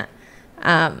wrench in that.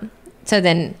 So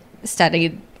then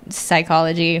studied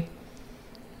psychology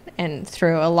and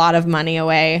threw a lot of money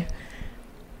away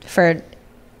for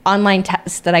online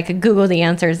tests that I could Google the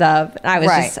answers of. I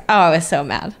was I was so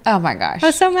mad. Oh my gosh. I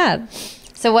was so mad.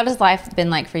 So what has life been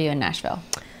like for you in Nashville?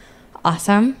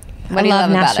 Awesome. What do you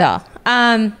love Nashville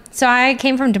about it? So I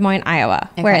came from Des Moines, Iowa,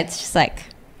 where it's just like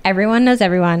everyone knows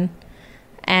everyone,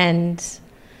 and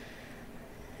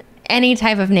any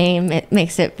type of name, it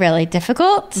makes it really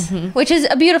difficult, which is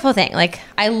a beautiful thing. Like,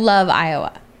 I love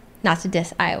Iowa, not to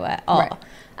diss Iowa at all.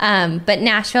 Right. But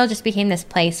Nashville just became this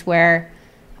place where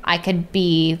I could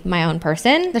be my own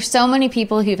person. There's so many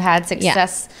people who've had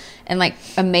success and like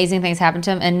amazing things happen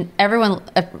to them, and everyone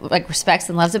like respects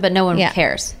and loves it, but no one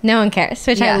cares. No one cares,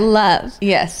 which I love.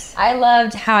 Yes. I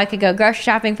loved how I could go grocery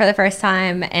shopping for the first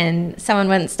time and someone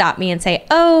wouldn't stop me and say,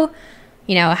 oh,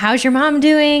 you know, how's your mom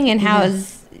doing? And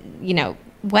how's, you know,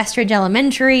 Westridge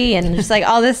Elementary and just like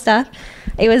all this stuff.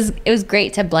 It was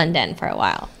great to blend in for a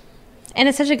while. And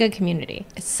it's such a good community.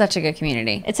 It's such a good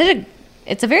community. It's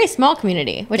a very small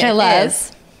community, which I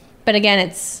love. But again,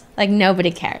 it's like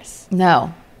nobody cares.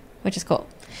 No. Which is cool.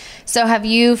 So what have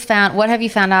you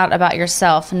found out about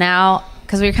yourself now?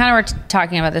 Because we kind of were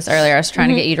talking about this earlier. I was trying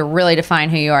to get you to really define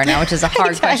who you are now, which is a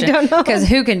hard question. Because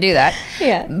who can do that?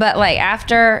 Yeah. But like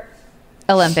after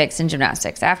Olympics and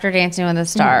gymnastics, after Dancing with the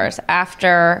Stars,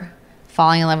 after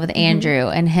falling in love with Andrew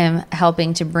and him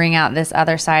helping to bring out this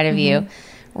other side of you,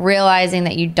 realizing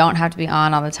that you don't have to be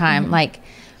on all the time, like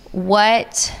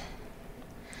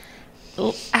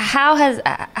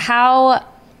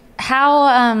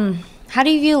how do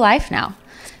you view life now?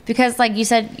 Because like you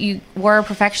said, you were a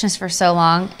perfectionist for so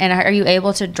long, and are you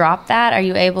able to drop that? Are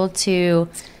you able to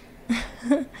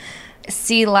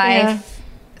see life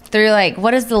through, like,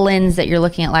 what is the lens that you're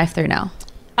looking at life through now?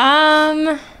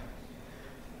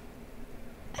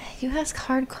 You ask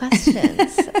hard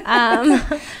questions.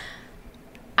 I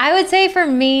would say for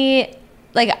me,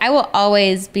 like, I will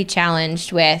always be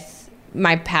challenged with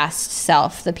my past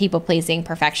self, the people-pleasing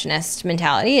perfectionist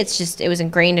mentality. It was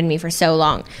ingrained in me for so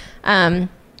long.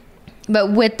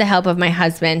 But with the help of my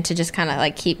husband to just kind of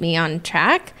like keep me on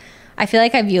track, I feel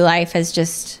like I view life as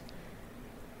just,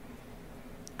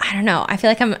 I don't know. I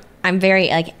feel like I'm very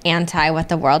like anti what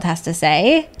the world has to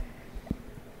say.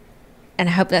 And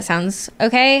I hope that sounds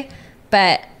okay.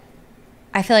 But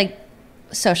I feel like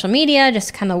social media,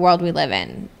 just kind of the world we live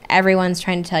in, everyone's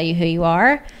trying to tell you who you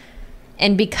are.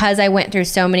 And because I went through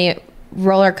so many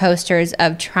roller coasters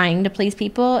of trying to please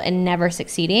people and never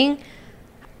succeeding,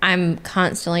 I'm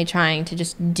constantly trying to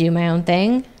just do my own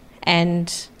thing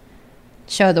and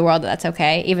show the world that that's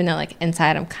okay, even though like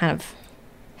inside I'm kind of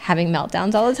having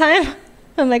meltdowns all the time.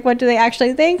 I'm like, what do they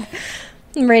actually think?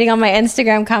 I'm reading all my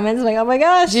Instagram comments like, oh my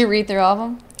gosh. Did you read through all of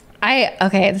them?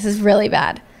 Okay, this is really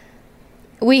bad.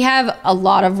 We have a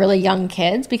lot of really young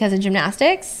kids because of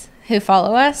gymnastics who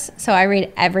follow us. So I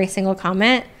read every single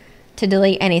comment to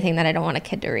delete anything that I don't want a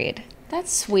kid to read.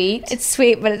 That's sweet. It's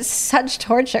sweet, but it's such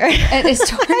torture. It is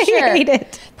torture. I hate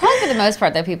it. Probably for the most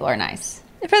part, though, people are nice.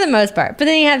 For the most part. But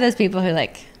then you have those people who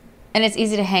like... And it's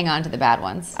easy to hang on to the bad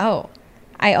ones. Oh,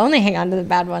 I only hang on to the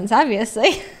bad ones,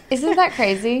 obviously. Isn't that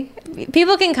crazy?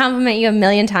 People can compliment you a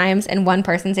million times and one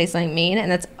person say something mean, and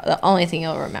that's the only thing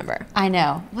you'll remember. I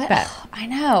know. I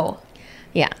know.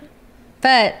 Yeah.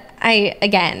 But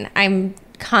I'm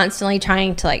constantly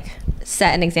trying to like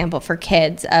set an example for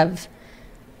kids of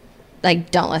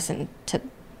like, don't listen to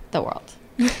the world.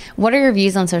 What are your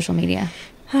views on social media?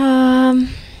 I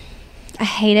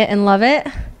hate it and love it.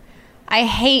 I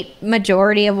hate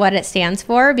majority of what it stands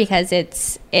for because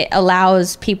it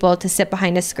allows people to sit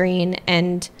behind a screen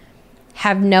and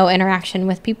have no interaction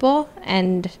with people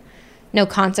and no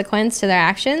consequence to their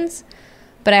actions.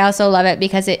 But I also love it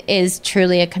because it is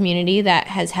truly a community that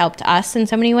has helped us in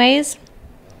so many ways.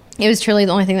 It was truly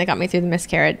the only thing that got me through the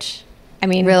miscarriage. I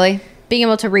mean, really? Being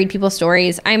able to read people's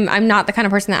stories. I'm not the kind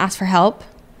of person that asks for help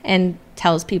and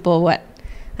tells people what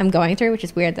I'm going through, which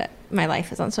is weird that my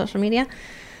life is on social media.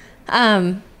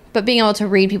 But being able to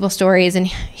read people's stories and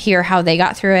hear how they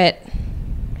got through it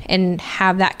and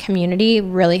have that community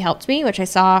really helped me, which I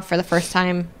saw for the first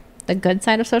time the good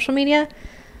side of social media.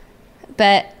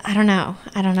 But I don't know.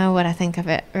 I don't know what I think of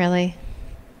it, really.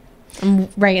 I'm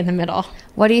right in the middle.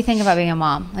 What do you think about being a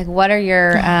mom? Like, what are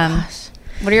your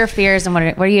fears and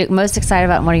what are you most excited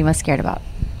about and what are you most scared about?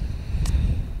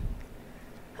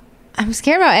 I'm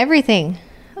scared about everything.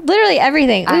 Literally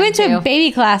everything. We went to a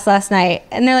baby class last night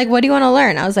and they're like, what do you want to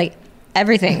learn? I was like,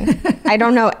 everything. I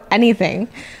don't know anything.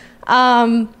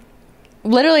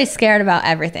 Literally scared about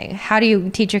everything. How do you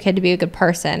teach your kid to be a good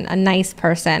person, a nice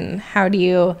person? How do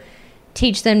you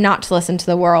teach them not to listen to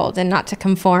the world and not to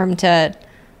conform to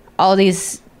all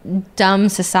these dumb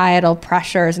societal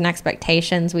pressures and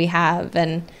expectations we have?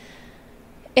 And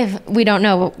if we don't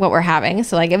know what we're having,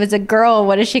 so like if it's a girl,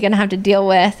 what is she gonna have to deal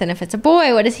with? And if it's a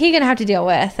boy, what is he gonna have to deal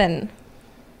with? And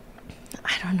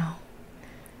I don't know.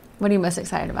 What are you most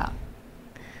excited about?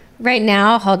 Right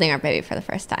now, holding our baby for the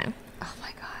first time. Oh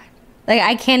my God. Like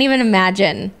I can't even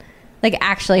imagine like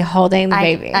actually holding the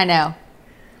baby. I know.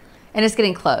 And it's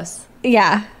getting close.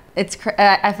 Yeah.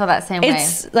 I feel that same way.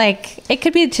 It's like, it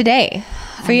could be today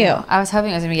for you. I was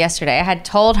hoping it was going to be yesterday. I had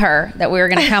told her that we were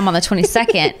going to come on the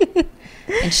 22nd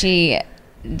and she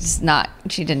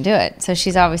didn't do it. So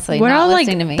she's obviously not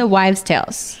listening to me. The wives'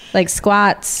 tales, like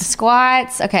squats.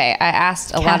 Okay. I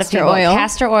asked a lot of people. Castor oil.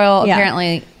 Castor oil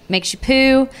apparently makes you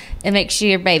poo, it makes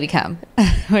your baby come.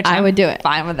 Which I would do it.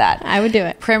 Fine with that. I would do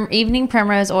it. Evening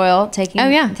primrose oil. Taking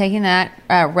that.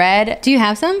 Red. Do you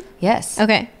have some? Yes.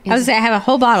 Okay. I was going to say I have a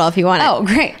whole bottle if you want it. Oh,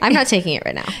 great. I'm not taking it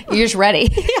right now. You're just ready.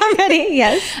 I'm ready.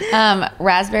 Yes.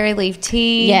 Raspberry leaf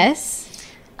tea. Yes.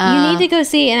 You need to go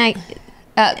see an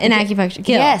acupuncture.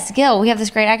 Gil. Yes, Gil. We have this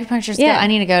great acupuncturist. Gil. I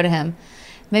need to go to him.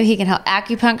 Maybe he can help.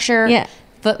 Acupuncture. Yeah.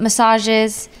 Foot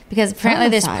massages, because apparently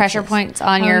there's pressure points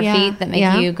on your feet that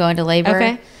make you go into labor.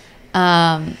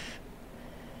 Okay.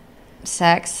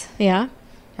 Sex. Yeah.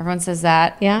 Everyone says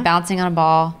that. Yeah. Bouncing on a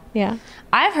ball. Yeah.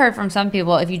 I've heard from some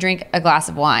people if you drink a glass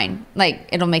of wine, like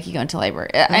it'll make you go into labor.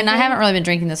 And I haven't really been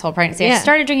drinking this whole pregnancy. I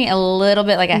started drinking a little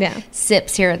bit, like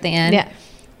sips here at the end. Yeah.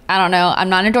 I don't know. I'm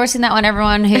not endorsing that one.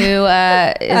 Everyone who is,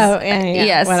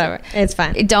 yes, whatever, it's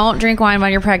fine. Don't drink wine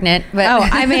when you're pregnant. But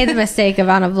I made the mistake of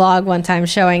on a vlog one time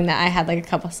showing that I had like a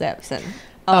couple sips and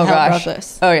hell broke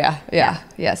loose. Oh yeah,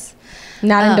 yes.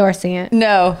 Not endorsing it.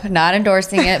 No, not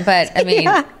endorsing it. But I mean,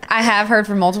 I have heard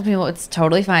from multiple people it's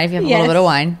totally fine if you have a little bit of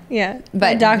wine. Yeah, but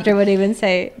my doctor would even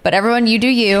say. But everyone, you do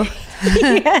you.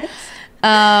 Yes.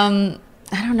 I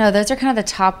don't know. Those are kind of the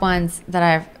top ones that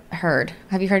I've heard.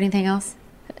 Have you heard anything else?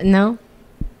 No.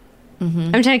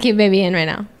 I'm trying to keep baby in right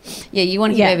now. Yeah, you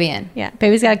want to keep baby in. Yeah,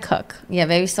 baby's got to cook. Yeah,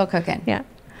 baby's still cooking. Yeah.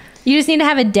 You just need to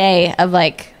have a day of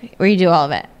like where you do all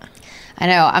of it. I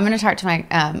know. I'm going to talk to my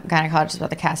gynecologist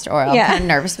about the castor oil. I'm kind of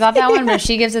nervous about that one, but if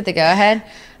she gives it the go ahead,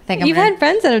 I think You've had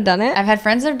friends that have done it. I've had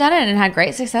friends that have done it and had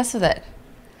great success with it.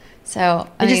 So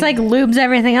it just like lubes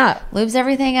everything up. Lubes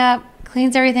everything up,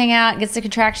 cleans everything out, gets the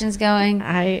contractions going.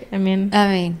 I mean,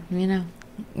 you know,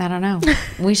 I don't know.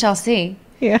 We shall see.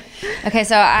 Yeah. Okay,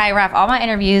 so I wrap all my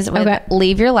interviews with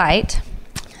Leave Your Light.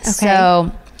 Okay.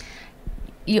 So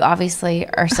you obviously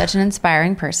are such an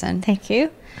inspiring person. Thank you.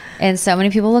 And so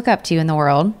many people look up to you in the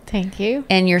world. Thank you.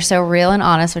 And you're so real and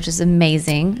honest, which is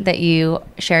amazing that you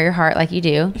share your heart like you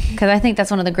do. Because I think that's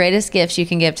one of the greatest gifts you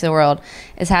can give to the world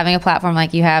is having a platform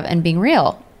like you have and being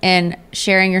real and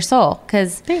sharing your soul.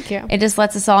 Because thank you. It just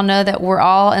lets us all know that we're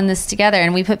all in this together.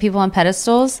 And we put people on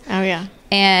pedestals. Oh, yeah.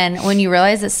 And when you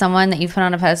realize that someone that you put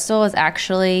on a pedestal is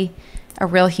actually a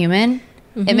real human,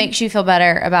 it makes you feel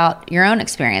better about your own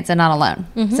experience and not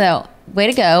alone. So way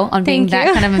to go on being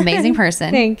that kind of amazing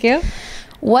person. Thank you.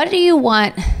 What do you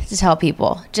want to tell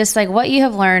people? Just like what you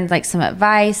have learned, like some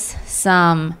advice,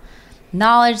 some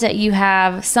knowledge that you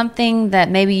have, something that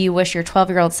maybe you wish your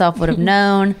 12-year-old self would have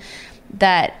known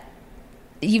that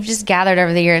you've just gathered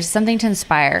over the years, something to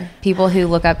inspire people who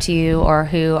look up to you or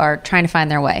who are trying to find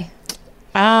their way.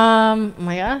 Oh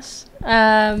my gosh.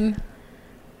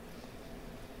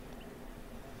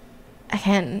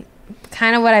 Again,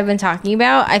 kind of what I've been talking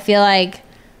about. I feel like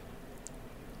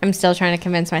I'm still trying to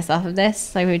convince myself of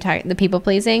this, like we talk the people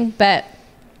pleasing, but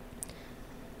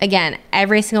again,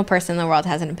 every single person in the world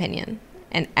has an opinion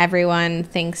and everyone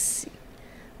thinks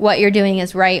what you're doing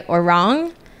is right or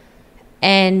wrong.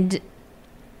 And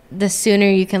the sooner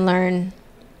you can learn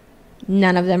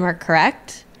none of them are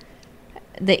correct,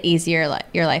 the easier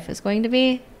your life is going to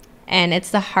be. And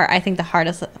it's I think the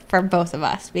hardest for both of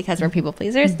us because we're people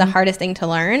pleasers, the hardest thing to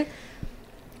learn.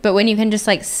 But when you can just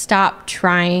like stop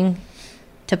trying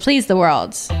to please the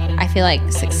world, I feel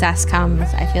like success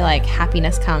comes, I feel like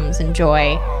happiness comes and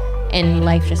joy, and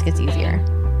life just gets easier.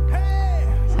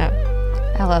 So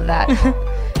I love that.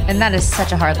 And that is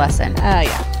such a hard lesson.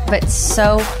 Yeah. But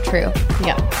so true.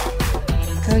 Yeah.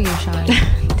 Go you, Sean.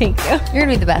 Thank you. You're going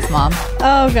to be the best mom.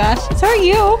 Oh, gosh. So are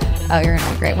you. Oh, you're going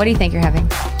to be great. What do you think you're having?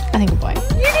 I think a boy.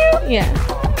 You do? Yeah.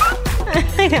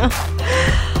 I know.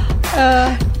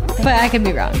 But I could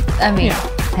be wrong. I mean,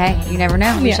 hey, you never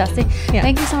know. We shall see. Yeah.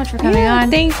 Thank you so much for coming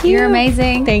on. Thank you. You're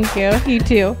amazing. Thank you. You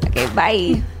too. Okay,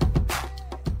 bye.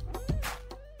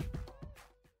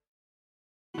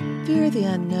 Fear of the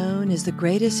unknown is the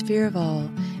greatest fear of all,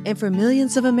 and for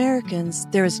millions of Americans,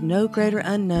 there is no greater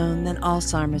unknown than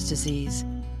Alzheimer's disease.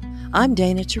 I'm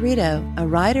Dana Torito, a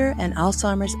writer and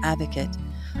Alzheimer's advocate.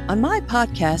 On my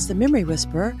podcast, The Memory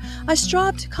Whisperer, I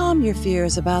strive to calm your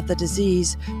fears about the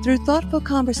disease through thoughtful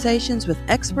conversations with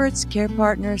experts, care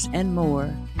partners, and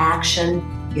more. Action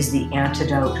is the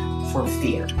antidote for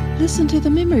fear. Listen to The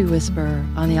Memory Whisperer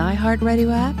on the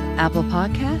iHeartRadio app, Apple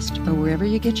Podcast, or wherever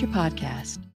you get your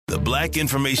podcast. The Black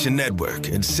Information Network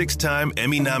and 6-time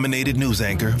Emmy-nominated news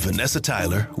anchor Vanessa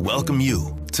Tyler welcome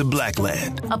you to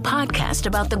Blackland. A podcast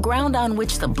about the ground on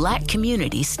which the Black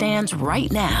community stands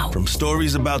right now. From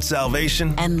stories about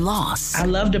salvation and loss. I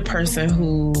loved a person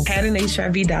who had an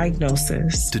HIV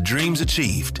diagnosis. To dreams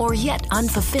achieved. Or yet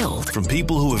unfulfilled. From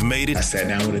people who have made it. I sat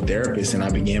down with a therapist and I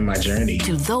began my journey.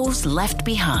 To those left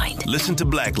behind. Listen to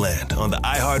Blackland on the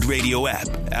iHeartRadio app,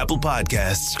 Apple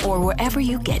Podcasts, or wherever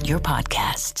you get your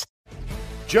podcasts.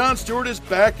 Jon Stewart is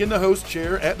back in the host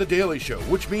chair at The Daily Show,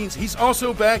 which means he's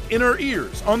also back in our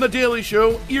ears on The Daily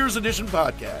Show Ears Edition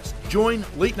podcast. Join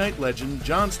late-night legend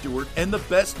Jon Stewart and the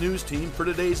best news team for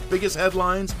today's biggest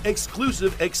headlines,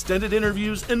 exclusive extended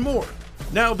interviews, and more.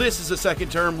 Now this is a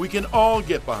second term we can all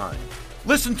get behind.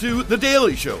 Listen to The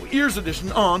Daily Show Ears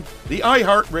Edition on the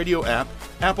iHeartRadio app,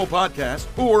 Apple Podcasts,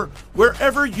 or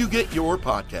wherever you get your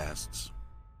podcasts.